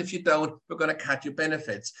take this. And if you don't, we're going to cut your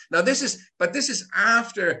benefits. Now, this is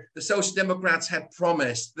after the Social Democrats had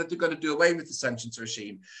promised that they're going to do away with the sanctions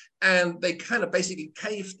regime. And they kind of basically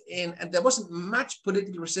caved in, and there wasn't much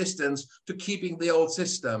political resistance to keeping the old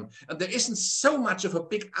system. And there isn't so much of a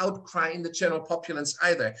big outcry in the general populace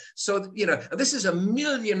either. So, you know, this is a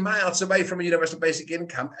million miles away from a universal basic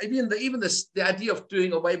income. Even the idea of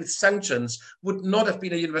doing away with sanctions would not have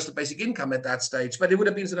been a universal basic income at that stage, but it would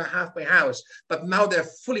have been sort of halfway house. But now they're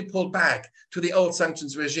fully pulled back to the old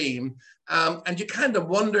sanctions regime. And you kind of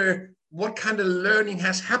wonder what kind of learning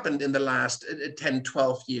has happened in the last 10,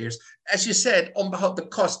 12 years. As you said, on behalf of the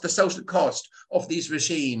cost, the social cost of these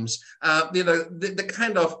regimes, you know, the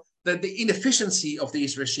kind of the inefficiency of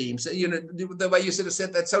these regimes. You know, the way you sort of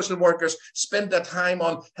said that social workers spend their time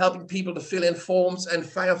on helping people to fill in forms and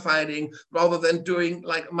firefighting rather than doing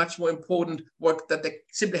like much more important work that they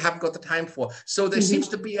simply haven't got the time for. So there seems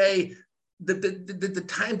to be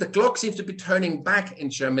the clock seems to be turning back in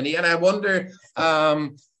Germany. And I wonder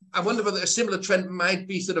whether a similar trend might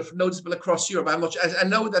be sort of noticeable across Europe. I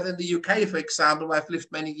know that in the UK, for example, where I've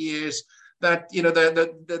lived many years, that, you know,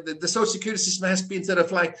 the social security system has been sort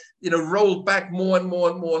of like, you know, rolled back more and more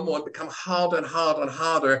and more and more and become harder and harder and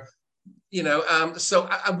harder. You know, so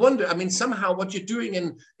I wonder, I mean, somehow what you're doing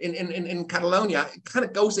in Catalonia, it kind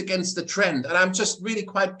of goes against the trend. And I'm just really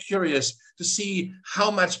quite curious to see how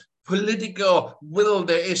much political will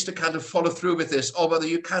there is to kind of follow through with this, or whether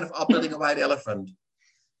you kind of are building a white elephant.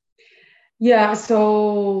 Yeah,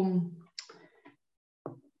 so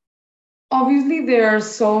obviously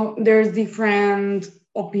there's different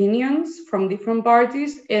opinions from different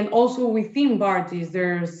parties, and also within parties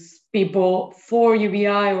there's people for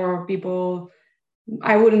UBI or people,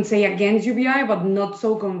 I wouldn't say against UBI, but not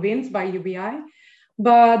so convinced by UBI.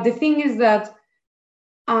 But the thing is that,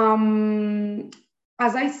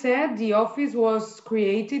 as I said, the office was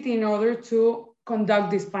created in order to conduct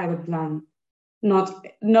this pilot plan,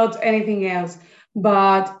 not anything else.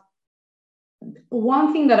 But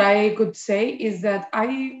one thing that I could say is that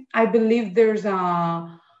I believe there's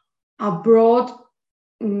a broad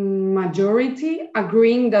majority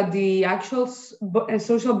agreeing that the actual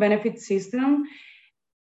social benefit system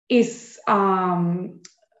is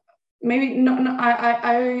maybe no,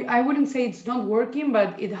 I wouldn't say it's not working,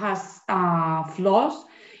 but it has flaws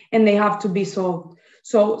and they have to be solved.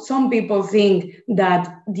 So some people think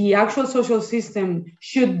that the actual social system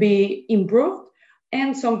should be improved,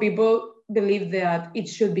 and some people believe that it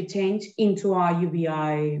should be changed into a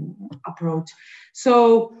UBI approach.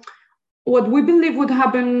 So what we believe will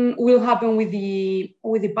happen with the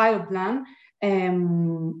pilot plan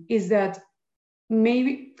is that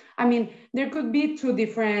maybe, I mean, there could be two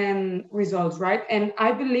different results, right? And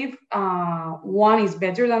I believe one is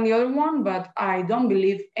better than the other one, but I don't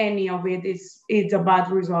believe any of it is a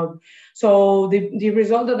bad result. So the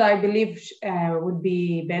result that I believe would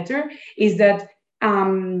be better is that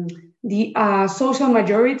the social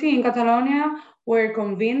majority in Catalonia were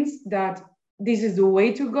convinced that this is the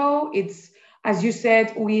way to go. It's, as you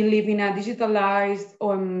said, we live in a digitalized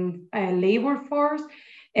labor force,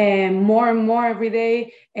 and more every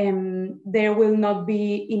day, there will not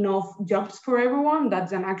be enough jobs for everyone.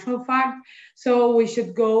 That's an actual fact. So we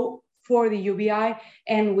should go for the UBI,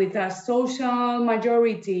 and with a social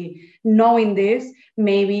majority knowing this,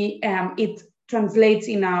 maybe it translates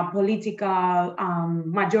in a political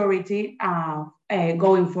majority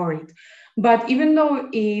going for it. But even though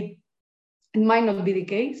it might not be the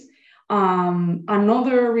case,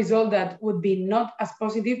 another result that would be not as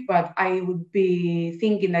positive, but I would be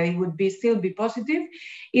thinking that it would be still be positive,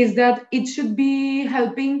 is that it should be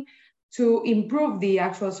helping to improve the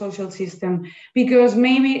actual social system, because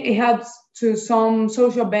maybe it helps to some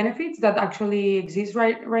social benefits that actually exist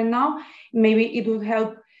right now. Maybe it would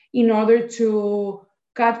help in order to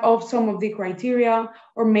cut off some of the criteria,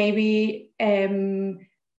 or maybe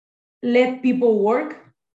let people work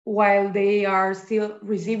while they are still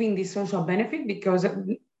receiving the social benefit, because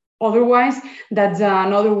otherwise that's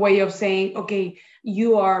another way of saying, okay,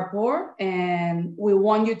 you are poor and we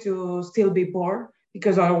want you to still be poor,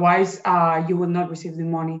 because otherwise you will not receive the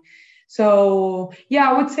money. So yeah,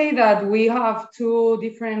 I would say that we have two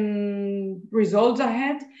different results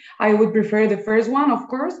ahead. I would prefer the first one, of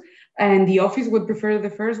course, and the office would prefer the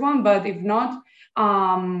first one, but if not,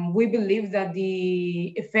 we believe that the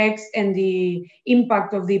effects and the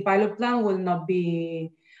impact of the pilot plan will not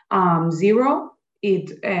be zero.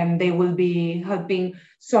 They will be helping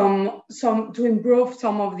some to improve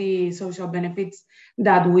some of the social benefits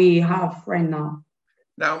that we have right now.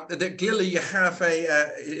 Now, clearly, you have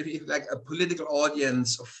a political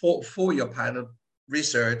audience for your pilot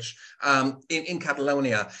research in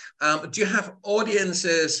Catalonia. Do you have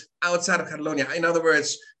audiences outside of Catalonia? In other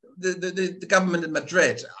words, the government in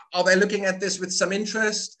Madrid, are they looking at this with some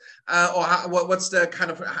interest? Or what's the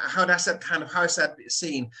kind of, how is that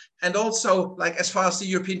seen? And also, like, as far as the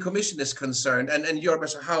European Commission is concerned, and Europe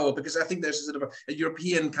as a whole, because I think there's a sort of a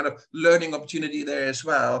European kind of learning opportunity there as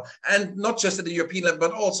well. And not just at the European level,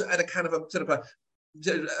 but also at a kind of a sort of a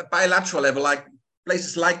bilateral level, like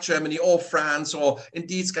places like Germany or France, or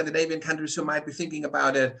indeed Scandinavian countries who might be thinking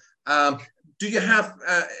about it. Do you have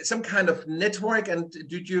some kind of network, and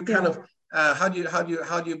do you kind of how do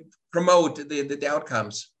you promote the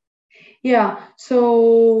outcomes? Yeah.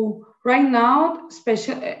 So right now,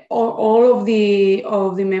 all of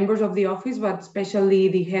the members of the office, but especially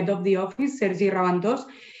the head of the office, Sergi Rabantos,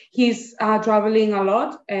 he's traveling a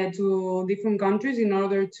lot to different countries in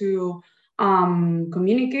order to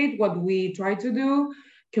communicate what we try to do,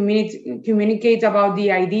 communicate about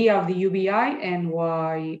the idea of the UBI and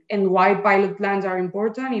why pilot plans are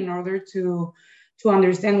important in order to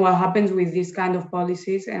understand what happens with these kind of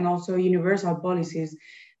policies, and also universal policies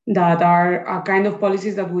that are a kind of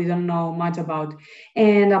policies that we don't know much about.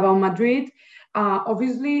 And about Madrid,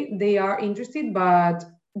 obviously they are interested, but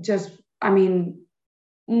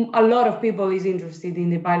a lot of people is interested in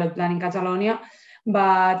the pilot plan in Catalonia,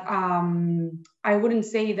 but I wouldn't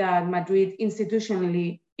say that Madrid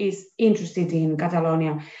institutionally is interested in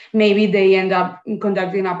Catalonia. Maybe they end up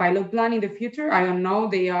conducting a pilot plan in the future. I don't know.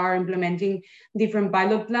 They are implementing different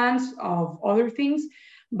pilot plans of other things.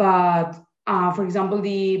 But for example,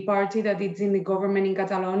 the party that is in the government in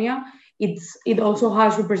Catalonia, it also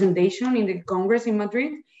has representation in the Congress in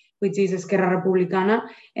Madrid, which is Esquerra Republicana,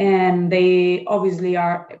 and they obviously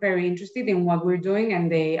are very interested in what we're doing,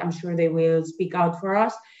 and I'm sure they will speak out for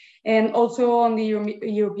us. And also on the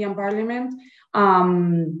European Parliament,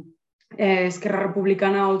 Esquerra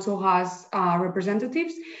Republicana also has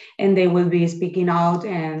representatives, and they will be speaking out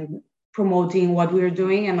and promoting what we're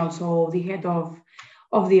doing, and also the head of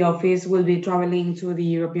the office will be traveling to the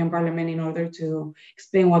European Parliament in order to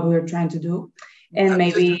explain what we're trying to do. And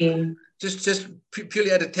maybe... Just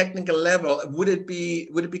purely at a technical level, would it be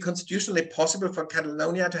constitutionally possible for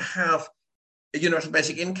Catalonia to have a universal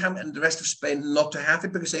basic income and the rest of Spain not to have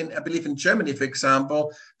it? Because I believe in Germany, for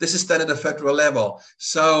example, this is done at a federal level.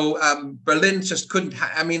 So Berlin just couldn't.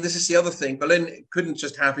 This is the other thing. Berlin couldn't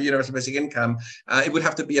just have a universal basic income. It would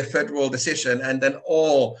have to be a federal decision, and then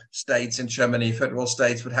all states in Germany, federal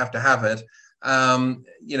states, would have to have it.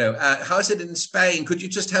 How is it in Spain? Could you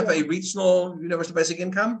just have a regional universal basic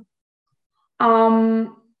income?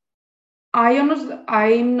 I'm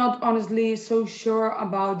not honestly so sure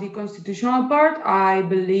about the constitutional part. I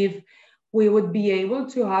believe we would be able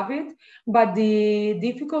to have it, but the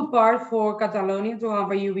difficult part for Catalonia to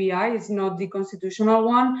have a UBI is not the constitutional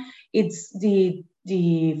one, it's the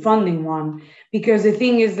funding one. Because the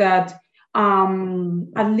thing is that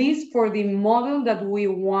at least for the model that we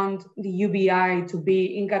want the UBI to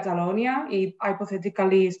be in Catalonia,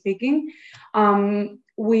 hypothetically speaking,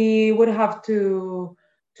 we would have to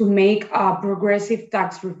make a progressive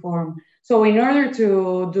tax reform. So in order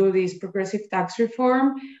to do this progressive tax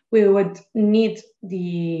reform, we would need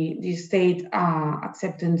the state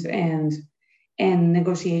acceptance and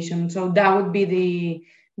negotiation. So that would be the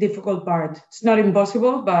difficult part. It's not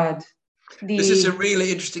impossible, but this is a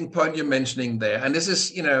really interesting point you're mentioning there, and this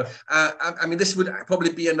is, this would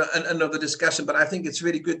probably be another discussion, but I think it's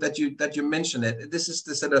really good that you mention it. This is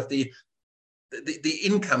the sort of the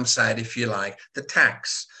income side, if you like, the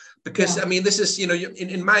tax, because this is,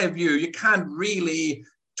 in my view, you can't really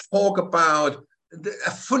talk about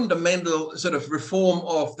a fundamental sort of reform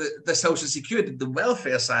of the social security, the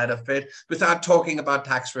welfare side of it, without talking about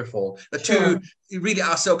tax reform. The two really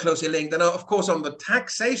are so closely linked. And of course, on the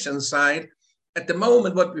taxation side, at the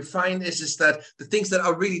moment, what we find is that the things that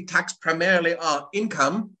are really taxed primarily are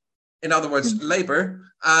income, in other words, labor,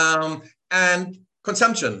 and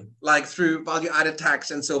consumption, like through value-added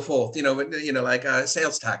tax and so forth, like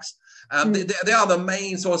sales tax. They are the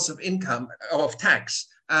main source of income, of tax.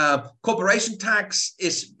 Corporation tax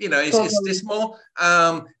is dismal,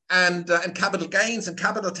 and capital gains and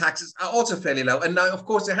capital taxes are also fairly low. And now, of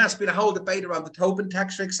course, there has been a whole debate around the Tobin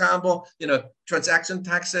tax, for example, transaction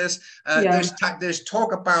taxes. There's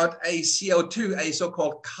talk about a CO2, a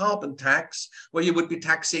so-called carbon tax, where you would be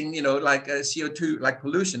taxing, like CO2, like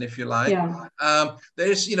pollution, if you like.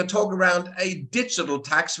 There's, talk around a digital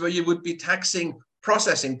tax where you would be taxing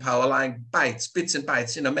processing power, like bits and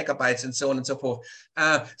bytes, megabytes and so on and so forth.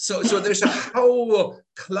 So there's a whole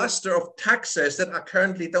cluster of taxes that are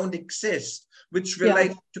currently don't exist, which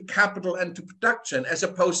relate to capital and to production, as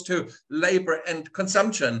opposed to labor and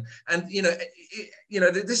consumption. And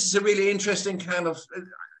this is a really interesting kind of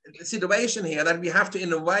situation here, that we have to,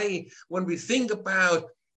 in a way, when we think about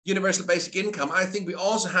universal basic income, I think we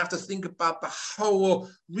also have to think about the whole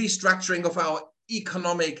restructuring of our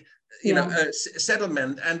economic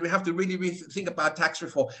settlement, and we have to really think about tax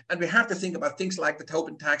reform, and we have to think about things like the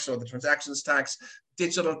Tobin tax or the transactions tax,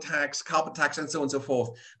 digital tax, carbon tax, and so on and so forth.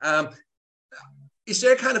 Is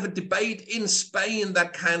there kind of a debate in Spain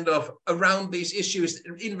that kind of around these issues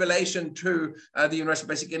in relation to the universal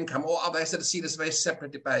basic income, or are they sort of seen as very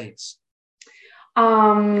separate debates?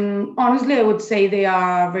 Honestly, I would say they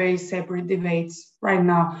are very separate debates right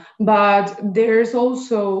now, but there's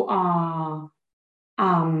also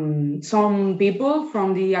some people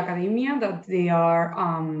from the academia that they are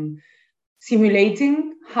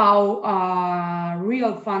simulating how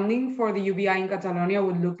real funding for the UBI in Catalonia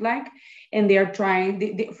would look like. And they are trying,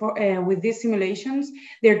 with these simulations,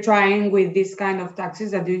 they're trying with this kind of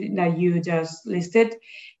taxes that you just listed.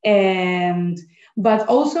 But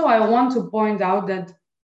also I want to point out that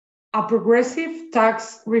a progressive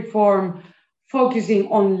tax reform focusing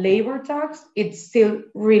on labor tax, it's still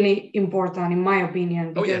really important, in my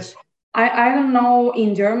opinion. Because I don't know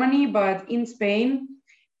in Germany, but in Spain,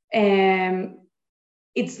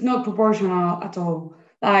 it's not proportional at all.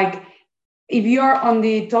 Like, if you are on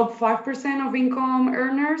the top 5% of income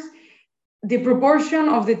earners, the proportion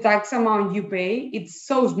of the tax amount you pay, it's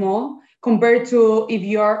so small compared to if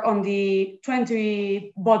you are on the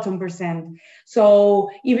 20 bottom percent. So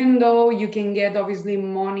even though you can get obviously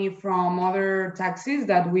money from other taxes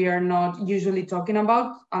that we are not usually talking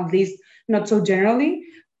about, at least not so generally,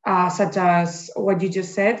 such as what you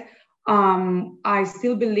just said, I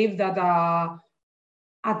still believe that a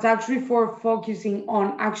tax reform focusing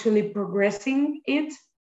on actually progressing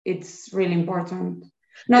it's really important.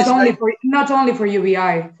 Not only for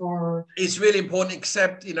UBI. It's really important,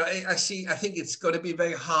 except, I think it's going to be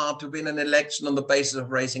very hard to win an election on the basis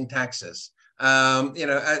of raising taxes.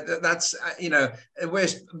 That's,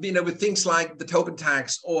 whereas, with things like the Tobin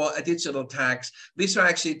tax or a digital tax, these are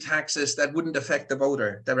actually taxes that wouldn't affect the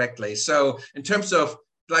voter directly. So in terms of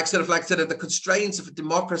the constraints of a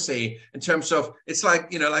democracy, in terms of, it's like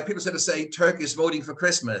people sort of say Turkey is voting for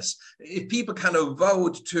Christmas. If people kind of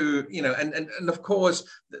vote to, and of course,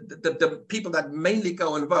 the people that mainly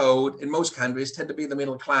go and vote in most countries tend to be the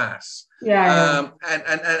middle class.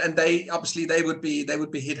 And they obviously they would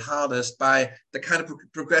be hit hardest by the kind of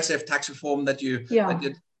progressive tax reform that you.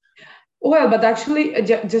 Well, but actually,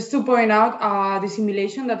 just to point out, the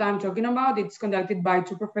simulation that I'm talking about, it's conducted by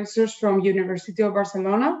two professors from University of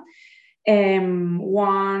Barcelona.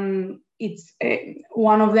 One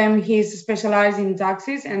of them, he's specialized in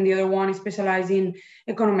taxes, and the other one is specialized in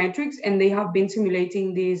econometrics, and they have been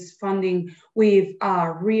simulating this funding with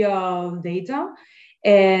real data.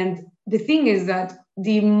 And the thing is that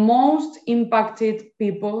the most impacted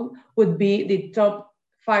people would be the top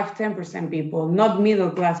 5-10% people, not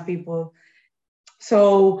middle class people.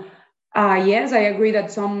 So yes, I agree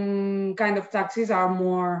that some kind of taxes are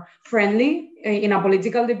more friendly in a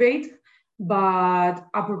political debate, but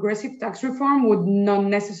a progressive tax reform would not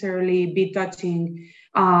necessarily be touching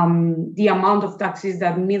the amount of taxes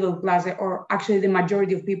that middle class, or actually the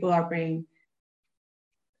majority of people, are paying.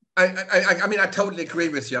 I mean, I totally agree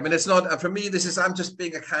with you. I mean, it's not, for me, I'm just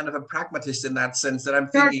being a kind of a pragmatist in that sense, that I'm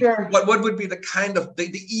thinking, what would be the kind of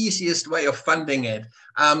the easiest way of funding it?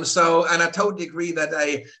 And I totally agree that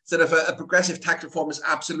a sort of a progressive tax reform is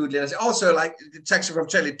absolutely, and also like the tax reform,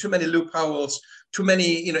 generally, too many loopholes, too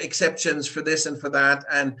many, exceptions for this and for that.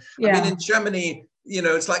 And I mean, in Germany,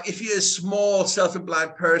 it's like, if you're a small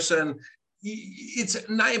self-employed person, it's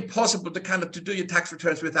nigh impossible to do your tax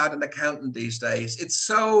returns without an accountant these days. It's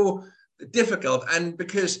so difficult, and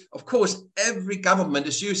because of course every government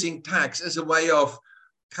is using tax as a way of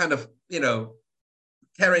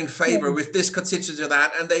carrying favor with this constituency or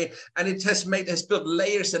that, and it has built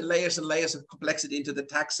layers and layers and layers of complexity into the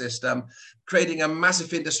tax system, creating a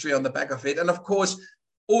massive industry on the back of it. And of course,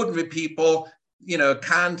 ordinary people,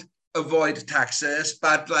 can't avoid taxes,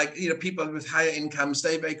 but people with higher incomes,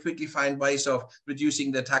 they very quickly find ways of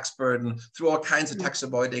reducing their tax burden through all kinds of tax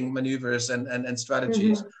avoiding maneuvers and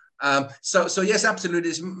strategies. So yes, absolutely,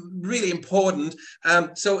 it's really important.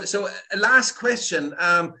 So a last question,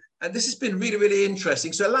 and this has been really, really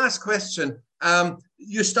interesting. So a last question,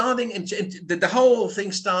 you're starting the whole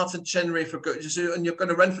thing starts in January and you're going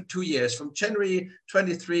to run for 2 years, from January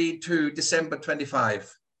 23 to December 25.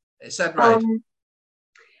 Is that right?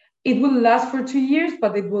 It will last for 2 years,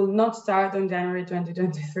 but it will not start on January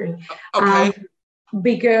 2023. Okay.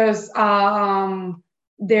 because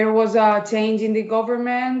there was a change in the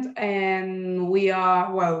government, and we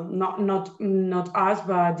are, well, not us,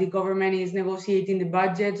 but the government is negotiating the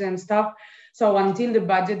budgets and stuff. So until the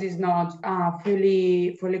budget is not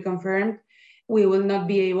fully confirmed, we will not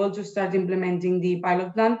be able to start implementing the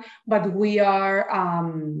pilot plan. But we are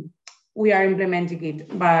implementing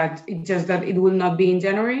it. But it's just that it will not be in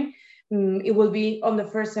January. It will be on the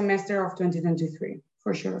first semester of 2023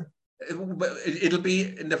 for sure. It'll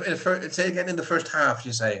be in the first, say again, in the first half,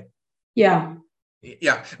 you say? Yeah.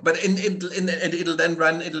 Yeah, but it'll then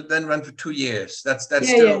run for 2 years. That's Yeah,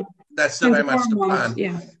 still that's still very much the months, plan.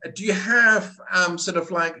 yeah. Do you have sort of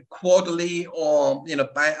like quarterly or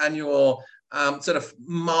biannual sort of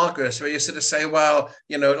markers where you sort of say, well,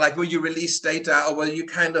 like, will you release data, or will you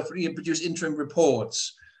kind of produce interim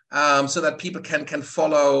reports so that people can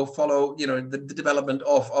follow the development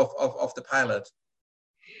of the pilot?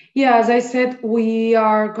 Yeah, as I said, we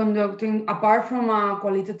are conducting, apart from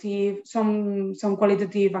some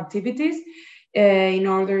qualitative activities, in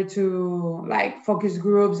order to like focus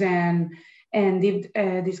groups and deep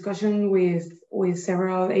discussion with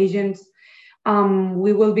several agents.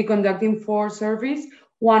 We will be conducting 4 surveys.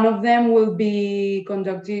 One of them will be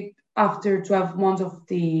conducted after 12 months of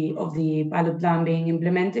the pilot plan being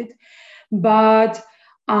implemented, but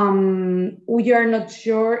we are not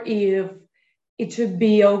sure if it should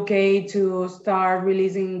be okay to start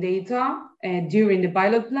releasing data during the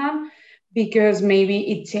pilot plan, because maybe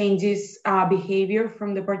it changes behavior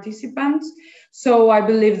from the participants. So I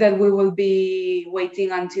believe that we will be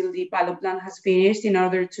waiting until the pilot plan has finished in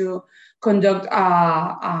order to conduct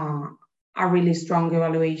a really strong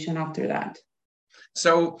evaluation after that.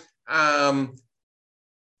 So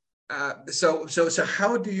so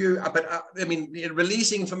how do you, but I mean,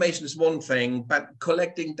 releasing information is one thing, but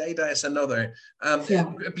collecting data is another.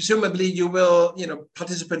 Presumably you will,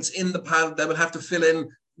 participants in the pilot, they will have to fill in,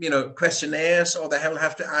 questionnaires, or they will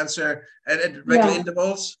have to answer at regular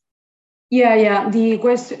intervals? Yeah.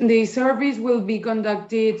 The surveys will be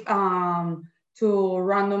conducted to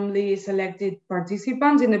randomly selected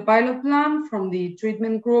participants in the pilot plan from the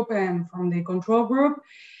treatment group and from the control group.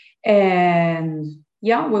 And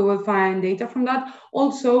yeah, we will find data from that.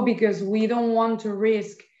 Also, because we don't want to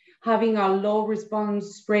risk having a low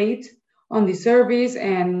response rate on the surveys,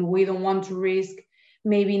 and we don't want to risk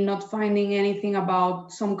maybe not finding anything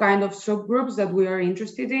about some kind of subgroups that we are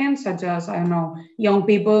interested in, such as, I don't know, young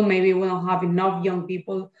people. Maybe we don't have enough young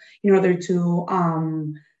people in order to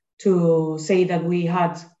say that we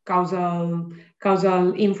had causal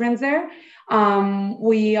inference there.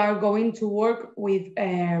 We are going to work with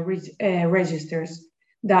registers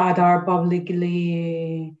that are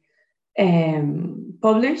publicly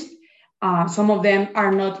published. Some of them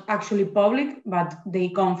are not actually public, but they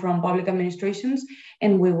come from public administrations,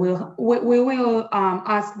 and we will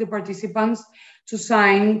ask the participants to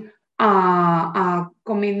sign a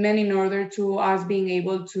commitment in order to us being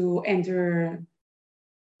able to enter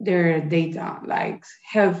their data, like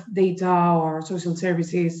health data or social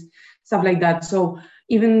services, stuff like that. So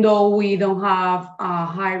even though we don't have a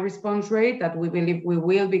high response rate that we believe we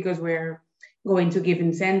will, because we're going to give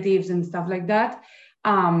incentives and stuff like that,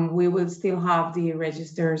 we will still have the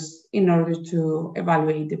registers in order to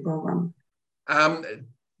evaluate the program.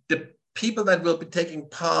 The people that will be taking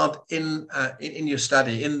part in your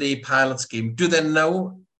study, in the pilot scheme, do they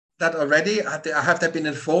know that already? Have they been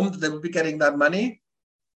informed that they will be getting that money?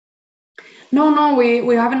 No,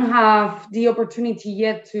 we haven't had the opportunity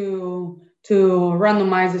yet to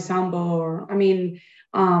randomize the sample. Or, I mean,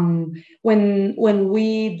 when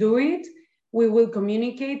we do it, we will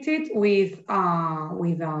communicate it with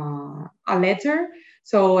a letter.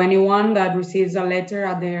 So anyone that receives a letter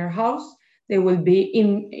at their house, they will be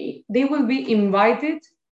invited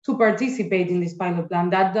to participate in this pilot plan.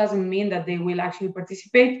 That doesn't mean that they will actually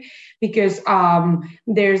participate, because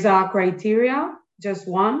there's a criteria, just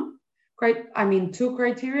one. Two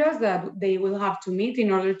criteria that they will have to meet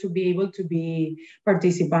in order to be able to be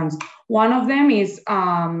participants. One of them is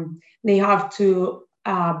they have to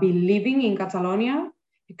be living in Catalonia,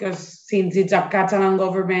 because since it's a Catalan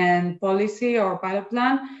government policy or pilot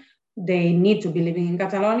plan, they need to be living in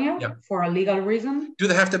Catalonia for a legal reason. Do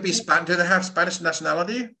they have to be do they have Spanish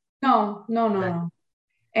nationality? No. Okay.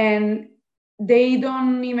 And they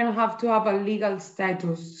don't even have to have a legal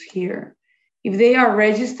status here. If they are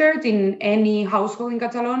registered in any household in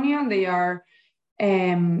Catalonia, they have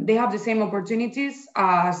the same opportunities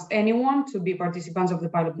as anyone to be participants of the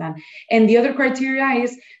pilot plan. And the other criteria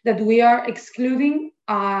is that we are excluding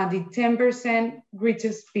the 10%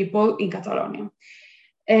 richest people in Catalonia.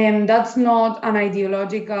 And that's not an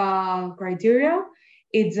ideological criteria.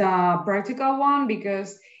 it's a practical one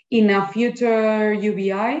because in a future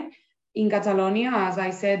UBI in Catalonia, as I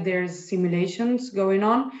said, there's simulations going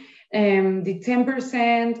on. The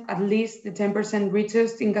 10%, at least the 10%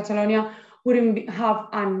 richest in Catalonia wouldn't have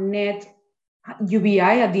a net UBI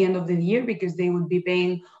at the end of the year because they would be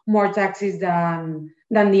paying more taxes than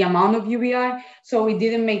the amount of UBI. So it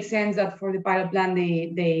didn't make sense that for the pilot plan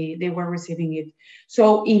they were receiving it.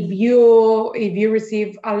 So if you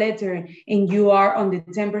receive a letter and you are on the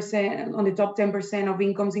 10% on the top 10% of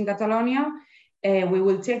incomes in Catalonia, we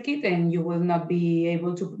will check it and you will not be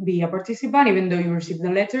able to be a participant even though you received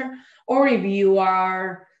the letter. Or if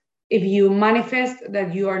you manifest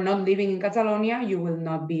that you are not living in Catalonia, you will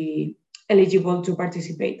not be eligible to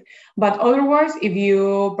participate. But otherwise, if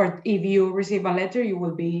you receive a letter, you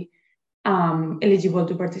will be eligible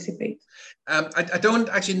to participate. I don't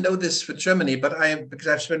actually know this for Germany, but because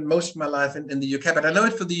I've spent most of my life in the UK, but I know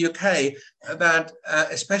it for the UK that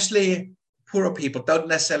especially poorer people don't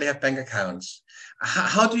necessarily have bank accounts.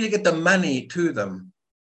 How do you get the money to them?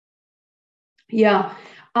 Yeah,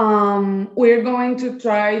 we're going to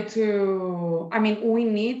try to, I mean, we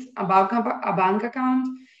need a bank account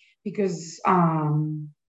because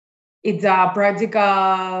it's a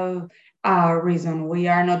practical reason. We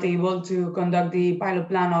are not able to conduct the pilot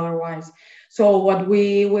plan otherwise. So what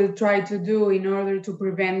we will try to do in order to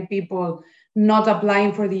prevent people not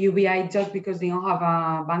applying for the UBI just because they don't have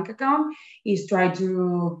a bank account is try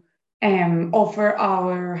to offer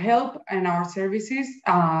our help and our services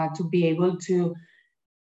to be able to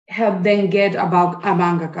help them get about a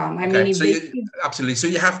bank account. I mean, if absolutely. So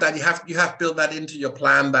you have that. You have built that into your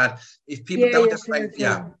plan that if people don't have bank,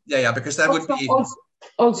 because that would be.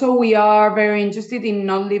 Also, we are very interested in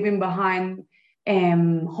not leaving behind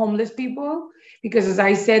homeless people because, as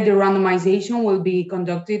I said, the randomization will be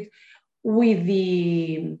conducted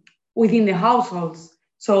within the households.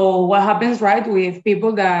 So what happens, right, with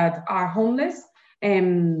people that are homeless,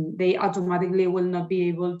 they automatically will not be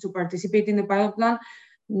able to participate in the pilot plan.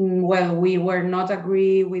 Well, we were not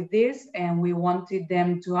agree with this and we wanted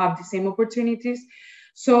them to have the same opportunities.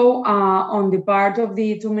 So on the part of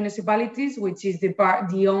the two municipalities, which is the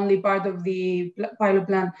only part of the pilot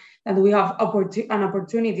plan that we have an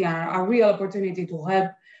opportunity, a real opportunity to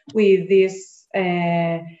help with this,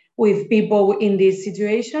 with people in this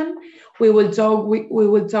situation, we will talk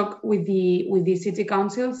with the city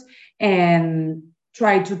councils and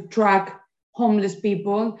try to track homeless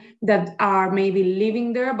people that are maybe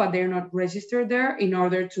living there, but they're not registered there in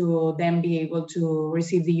order to then be able to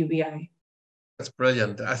receive the UBI. That's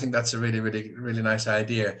brilliant. I think that's a really, really, really nice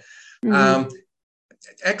idea. Mm-hmm.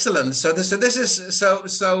 Excellent. So this is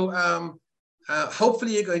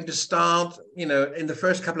hopefully you're going to start, in the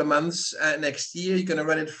first couple of months next year. You're going to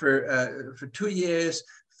run it for 2 years.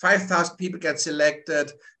 5,000 people get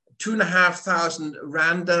selected. 2,500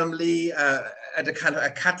 randomly at a kind of a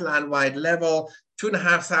Catalan-wide level.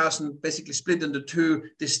 2,500 basically split into two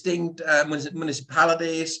distinct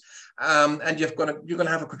municipalities. And you're going to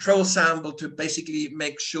have a control sample to basically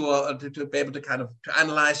make sure to be able to kind of to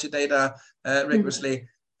analyze your data rigorously.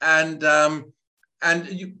 Mm-hmm. And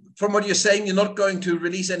you, from what you're saying, you're not going to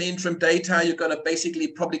release any interim data. You're going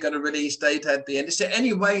to probably going to release data at the end. Is there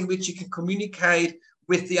any way in which you can communicate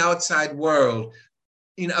with the outside world,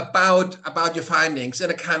 about your findings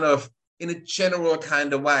in a general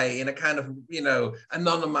kind of way, in a kind of,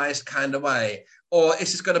 anonymized kind of way? Or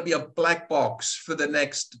is this going to be a black box for the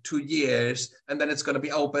next 2 years, and then it's going to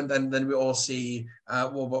be opened, and then we all see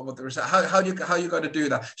what the result? How are you going to do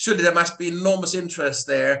that? Surely there must be enormous interest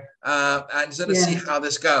there, and so to see how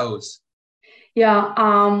this goes. Yeah,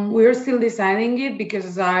 we're still deciding it because,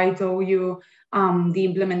 as I told you, the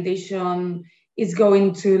implementation is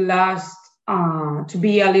going to last to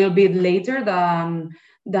be a little bit later than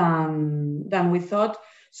we thought.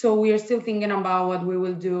 So we are still thinking about what we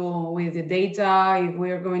will do with the data, if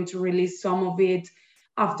we are going to release some of it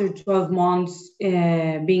after 12 months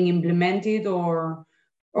being implemented, or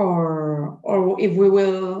if we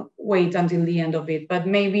will wait until the end of it. But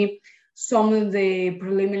maybe some of the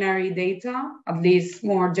preliminary data, at least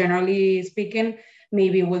more generally speaking,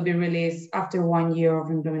 maybe will be released after 1 year of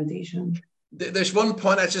implementation. There's one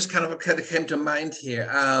point that just kind of came to mind here.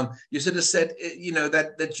 You sort of said,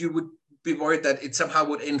 that you would be worried that it somehow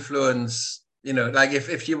would influence, like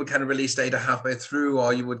if you would kind of release data halfway through,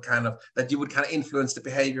 or you would kind of influence the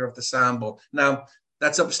behavior of the sample. Now,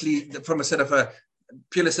 that's obviously from a sort of a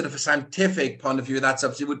purely sort of a scientific point of view, that's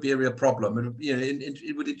obviously would be a real problem.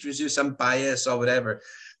 It would introduce some bias or whatever.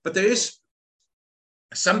 But there is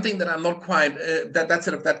something that I'm not quite,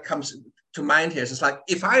 that comes to mind here. So it's like,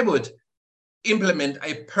 if I would implement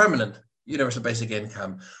a permanent universal basic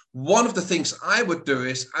income. One of the things I would do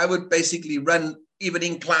is I would basically run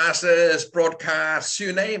evening classes, broadcasts,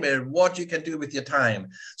 you name it, what you can do with your time.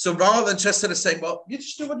 So rather than just sort of saying, well, you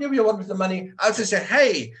just do whatever you want with the money, I would just say,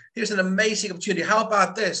 hey, here's an amazing opportunity. How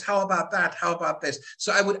about this? How about that? How about this?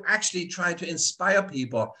 So I would actually try to inspire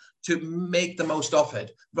people to make the most of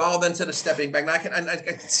it, rather than sort of stepping back. And I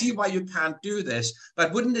can see why you can't do this,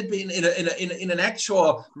 but wouldn't it be in an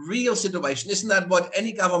actual real situation? Isn't that what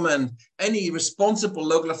any government, any responsible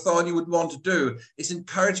local authority would want to do, is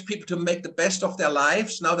encourage people to make the best of their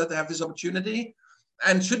lives now that they have this opportunity?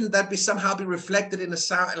 And shouldn't that be somehow be reflected in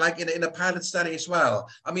a pilot study as well?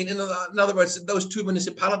 I mean, in other words, those two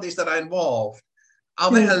municipalities that are involved, are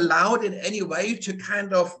they allowed in any way to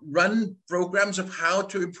kind of run programs of how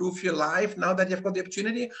to improve your life now that you've got the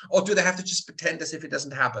opportunity? Or do they have to just pretend as if it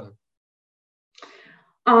doesn't happen?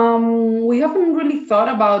 We haven't really thought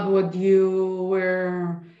about what you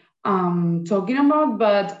were talking about,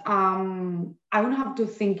 but I would have to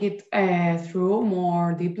think it through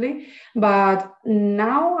more deeply. But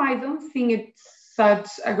now I don't think it's such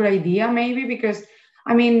a good idea, maybe, because,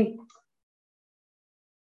 I mean,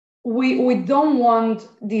 we don't want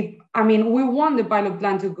we want the pilot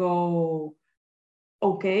plan to go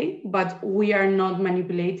okay, but we are not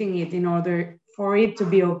manipulating it in order for it to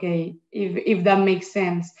be okay, if that makes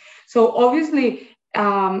sense. So obviously,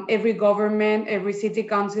 every government, every city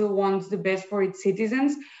council wants the best for its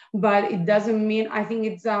citizens, but it doesn't mean, I think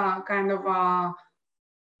it's a kind of a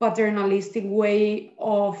paternalistic way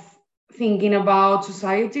of thinking about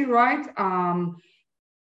society, right?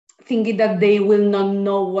 Thinking that they will not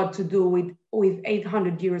know what to do with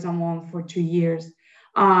 800 euros a month for 2 years.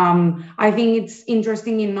 I think it's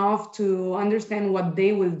interesting enough to understand what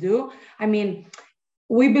they will do. I mean,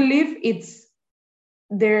 we believe it's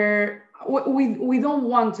there. We don't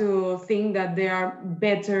want to think that there are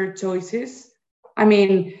better choices. I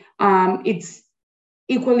mean, it's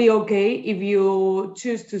equally okay if you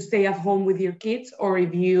choose to stay at home with your kids, or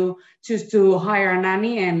if you choose to hire a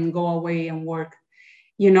nanny and go away and work.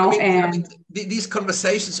 I mean, these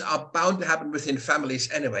conversations are bound to happen within families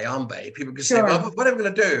anyway, aren't they? People can say, well, what are we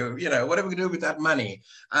going to do? What are we going to do with that money?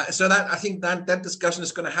 So that I think that discussion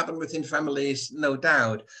is going to happen within families, no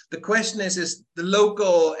doubt. The question is the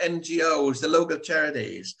local NGOs, the local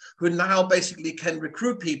charities, who now basically can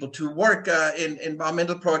recruit people to work in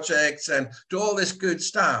environmental projects and do all this good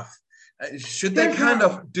stuff. Should they kind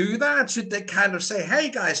of do that? Should they kind of say, hey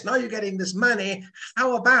guys, now you're getting this money,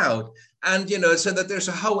 how about? And, so that there's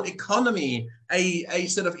a whole economy, a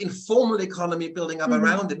sort of informal economy building up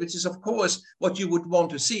around it, which is, of course, what you would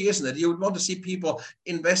want to see, isn't it? You would want to see people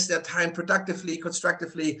invest their time productively,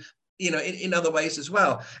 constructively, in other ways as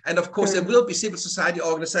well. And of course, there will be civil society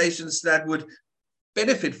organizations that would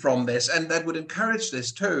benefit from this and that would encourage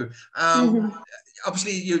this too.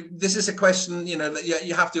 Obviously, this is a question, that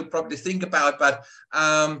you have to probably think about, but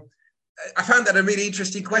I found that a really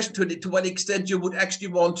interesting question to what extent you would actually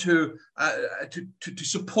want to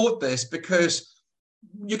support this, because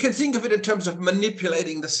you can think of it in terms of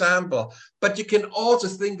manipulating the sample, but you can also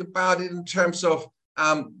think about it in terms of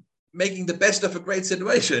making the best of a great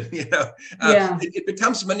situation. It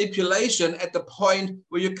becomes manipulation at the point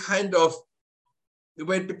where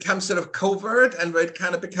where it becomes sort of covert and where it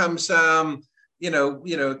kind of becomes carrot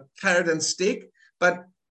and stick. But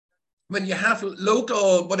when you have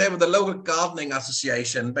the local gardening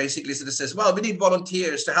association basically sort of says, well, we need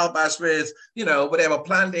volunteers to help us with,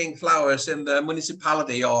 planting flowers in the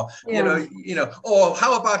municipality, or, or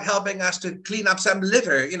how about helping us to clean up some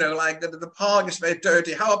litter, like the park is very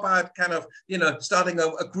dirty. How about kind of, starting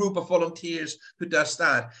a group of volunteers who does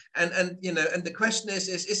that? And the question is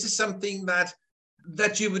this something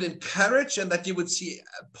that you would encourage and that you would see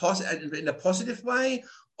in a positive way?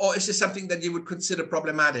 Or is this something that you would consider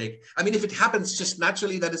problematic? I mean, if it happens just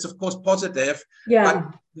naturally, that is, of course, positive.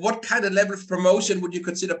 But what kind of level of promotion would you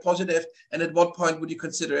consider positive? And at what point would you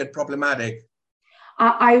consider it problematic?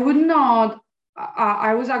 I would not.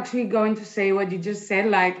 I was actually going to say what you just said.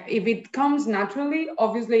 Like, if it comes naturally,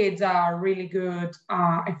 obviously it's a really good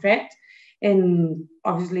effect. And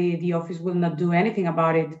obviously the office will not do anything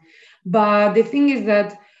about it. But the thing is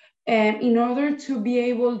that in order to be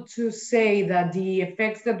able to say that the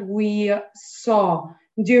effects that we saw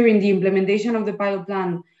during the implementation of the pilot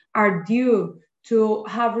plan are due to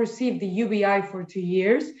have received the UBI for 2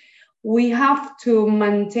 years, we have to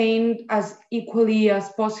maintain as equally as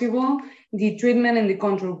possible the treatment and the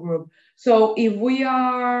control group. So if we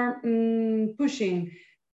are pushing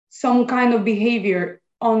some kind of behavior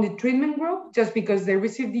on the treatment group just because they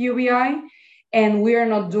received the UBI, and we are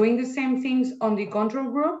not doing the same things on the control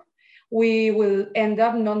group, we will end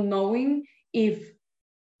up not knowing if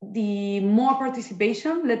the more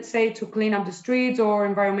participation, let's say to clean up the streets or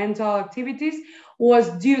environmental activities, was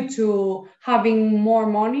due to having more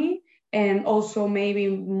money and also maybe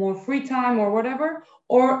more free time or whatever,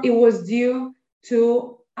 or it was due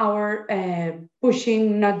to our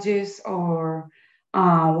pushing nudges or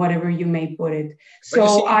whatever you may put it.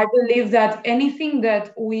 So I believe that anything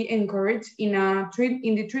that we encourage in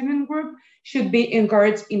the treatment group should be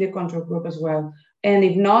encouraged in the control group as well. And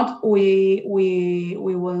if not, we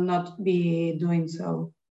will not be doing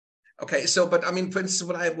so. Okay, so but I mean, for instance,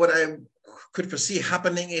 what I could foresee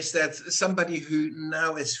happening is that somebody who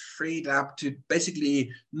now is freed up to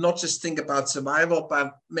basically not just think about survival,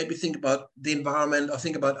 but maybe think about the environment or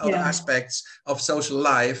think about other aspects of social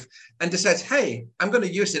life, and decides, hey, I'm going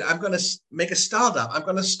to use it. I'm going to make a startup. I'm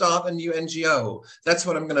going to start a new NGO. That's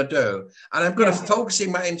what I'm going to do. And I'm going to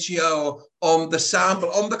focusing my NGO on the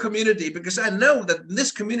sample, on the community, because I know that in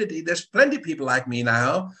this community, there's plenty of people like me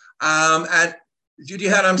now. And do you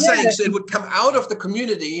hear what I'm saying? So it would come out of the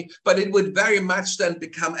community, but it would very much then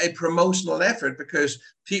become a promotional effort, because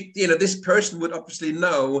this person would obviously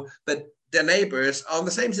know that their neighbors are in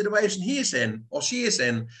the same situation he is in or she is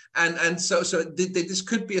in, and so this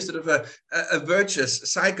could be a sort of a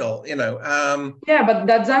virtuous cycle, Yeah, but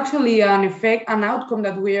that's actually an outcome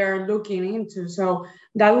that we are looking into. So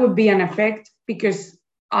that would be an effect, because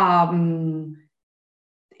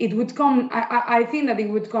it would come, I think that it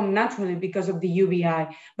would come naturally because of the UBI.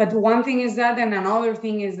 But one thing is that, and another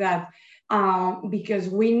thing is that because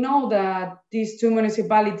we know that these two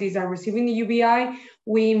municipalities are receiving the UBI,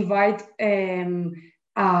 we invite an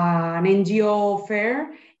NGO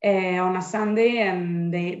fair on a Sunday,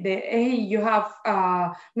 and hey, you have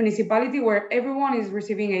a municipality where everyone is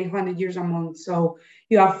receiving 800 euros a month, so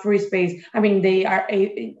you have free space. I mean, they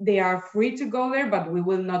are free to go there, but we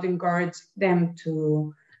will not encourage them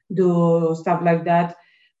to do stuff like that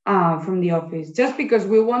from the office, just because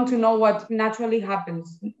we want to know what naturally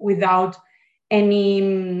happens without any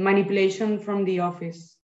manipulation from the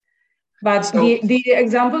office. But so, the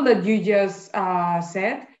example that you just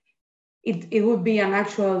said, it would be an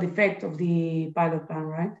actual effect of the pilot plan,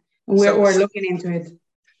 right? And we're looking into it.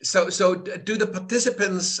 So do the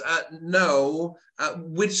participants know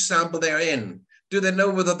which sample they're in? Do they know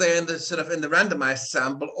whether they're in the randomized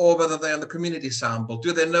sample or whether they're in the community sample?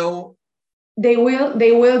 Do they know? They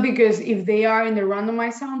will, because if they are in the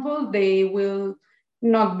randomized sample, they will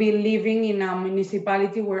not be living in a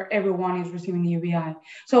municipality where everyone is receiving the UBI.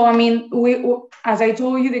 So, I mean, as I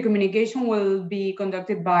told you, the communication will be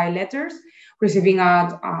conducted by letters receiving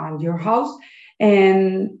at your house,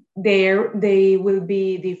 and they will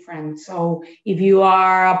be different. So if you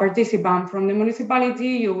are a participant from the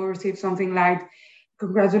municipality, you will receive something like,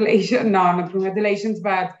 congratulations, no, not congratulations,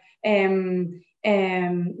 but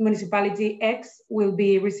municipality X will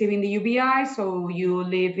be receiving the UBI, so you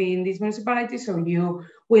live in this municipality, so you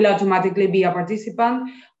will automatically be a participant,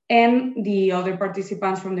 and the other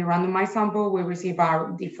participants from the randomized sample will receive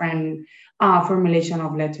a different formulation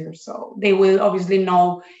of letters. So they will obviously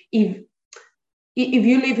know if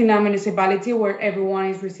you live in a municipality where everyone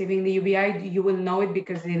is receiving the UBI, you will know it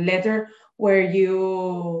because the letter where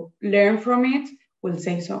you learn from it will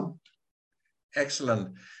say so.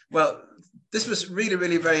 Excellent. Well, this was really,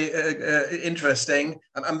 really very interesting.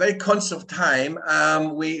 I'm very conscious of time.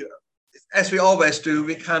 As we always do,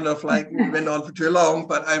 we kind of went on for too long,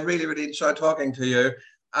 but I really, really enjoyed talking to you.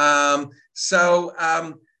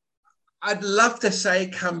 I'd love to say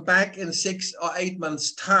come back in 6 or 8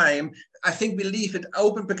 months' time. I think we leave it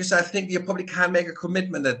open because I think you probably can't make a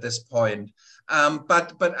commitment at this point.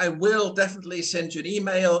 But I will definitely send you an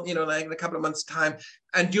email, in a couple of months' time,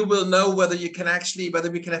 and you will know whether we can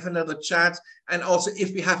have another chat, and also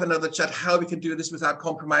if we have another chat, how we can do this without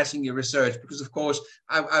compromising your research, because of course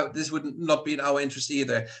this would not be in our interest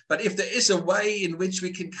either. But if there is a way in which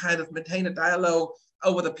we can kind of maintain a dialogue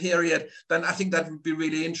over the period, then I think that would be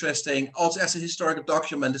really interesting. Also, as a historical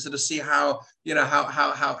document, is to see how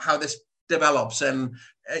this develops, and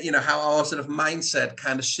how our sort of mindset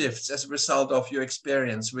kind of shifts as a result of your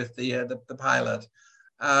experience with the pilot.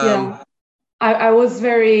 I was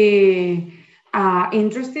very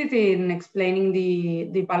interested in explaining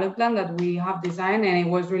the pilot plan that we have designed, and it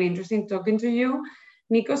was really interesting talking to you,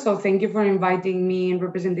 Nico. So thank you for inviting me in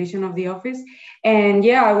representation of the office. And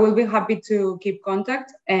yeah, I will be happy to keep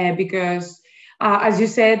contact because as you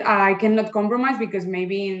said, I cannot compromise because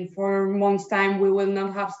maybe in 4 months' time we will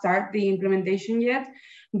not have started the implementation yet.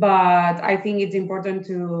 But I think it's important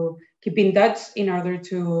to keep in touch in order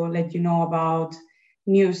to let you know about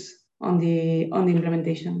news on the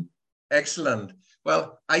implementation. Excellent.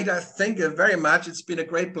 Well, Ida, thank you very much. It's been a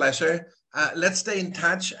great pleasure. Let's stay in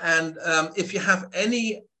touch. And if you have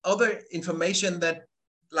any other information that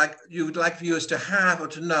like you would like viewers to have or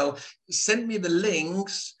to know, send me the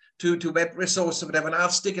links to web resources or whatever, and I'll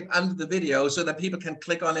stick it under the video so that people can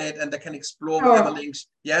click on it and they can explore whatever links.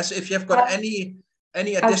 Yes, if you've got any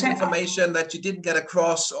additional information that you didn't get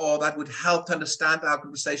across or that would help to understand our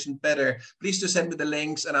conversation better, please do send me the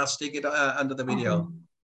links and I'll stick it under the video.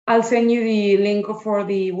 I'll send you the link for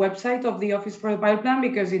the website of the Office for the Pilot Plan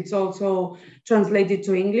because it's also translated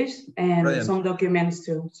to English and Brilliant. Some documents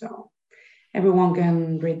too. So everyone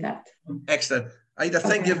can read that. Excellent. Aida,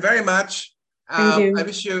 thank you very much. Thank you.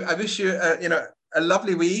 I wish you a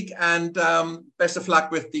lovely week and best of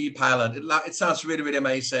luck with the pilot. It sounds really, really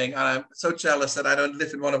amazing. And I'm so jealous that I don't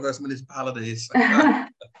live in one of those municipalities.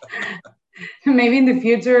 Maybe in the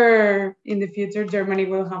future, Germany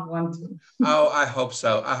will have one too. Oh, I hope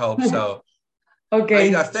so. I hope so. Okay.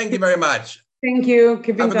 Aida, thank you very much. Thank you.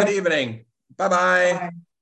 Keep in touch. Have a good evening. Bye-bye. Bye.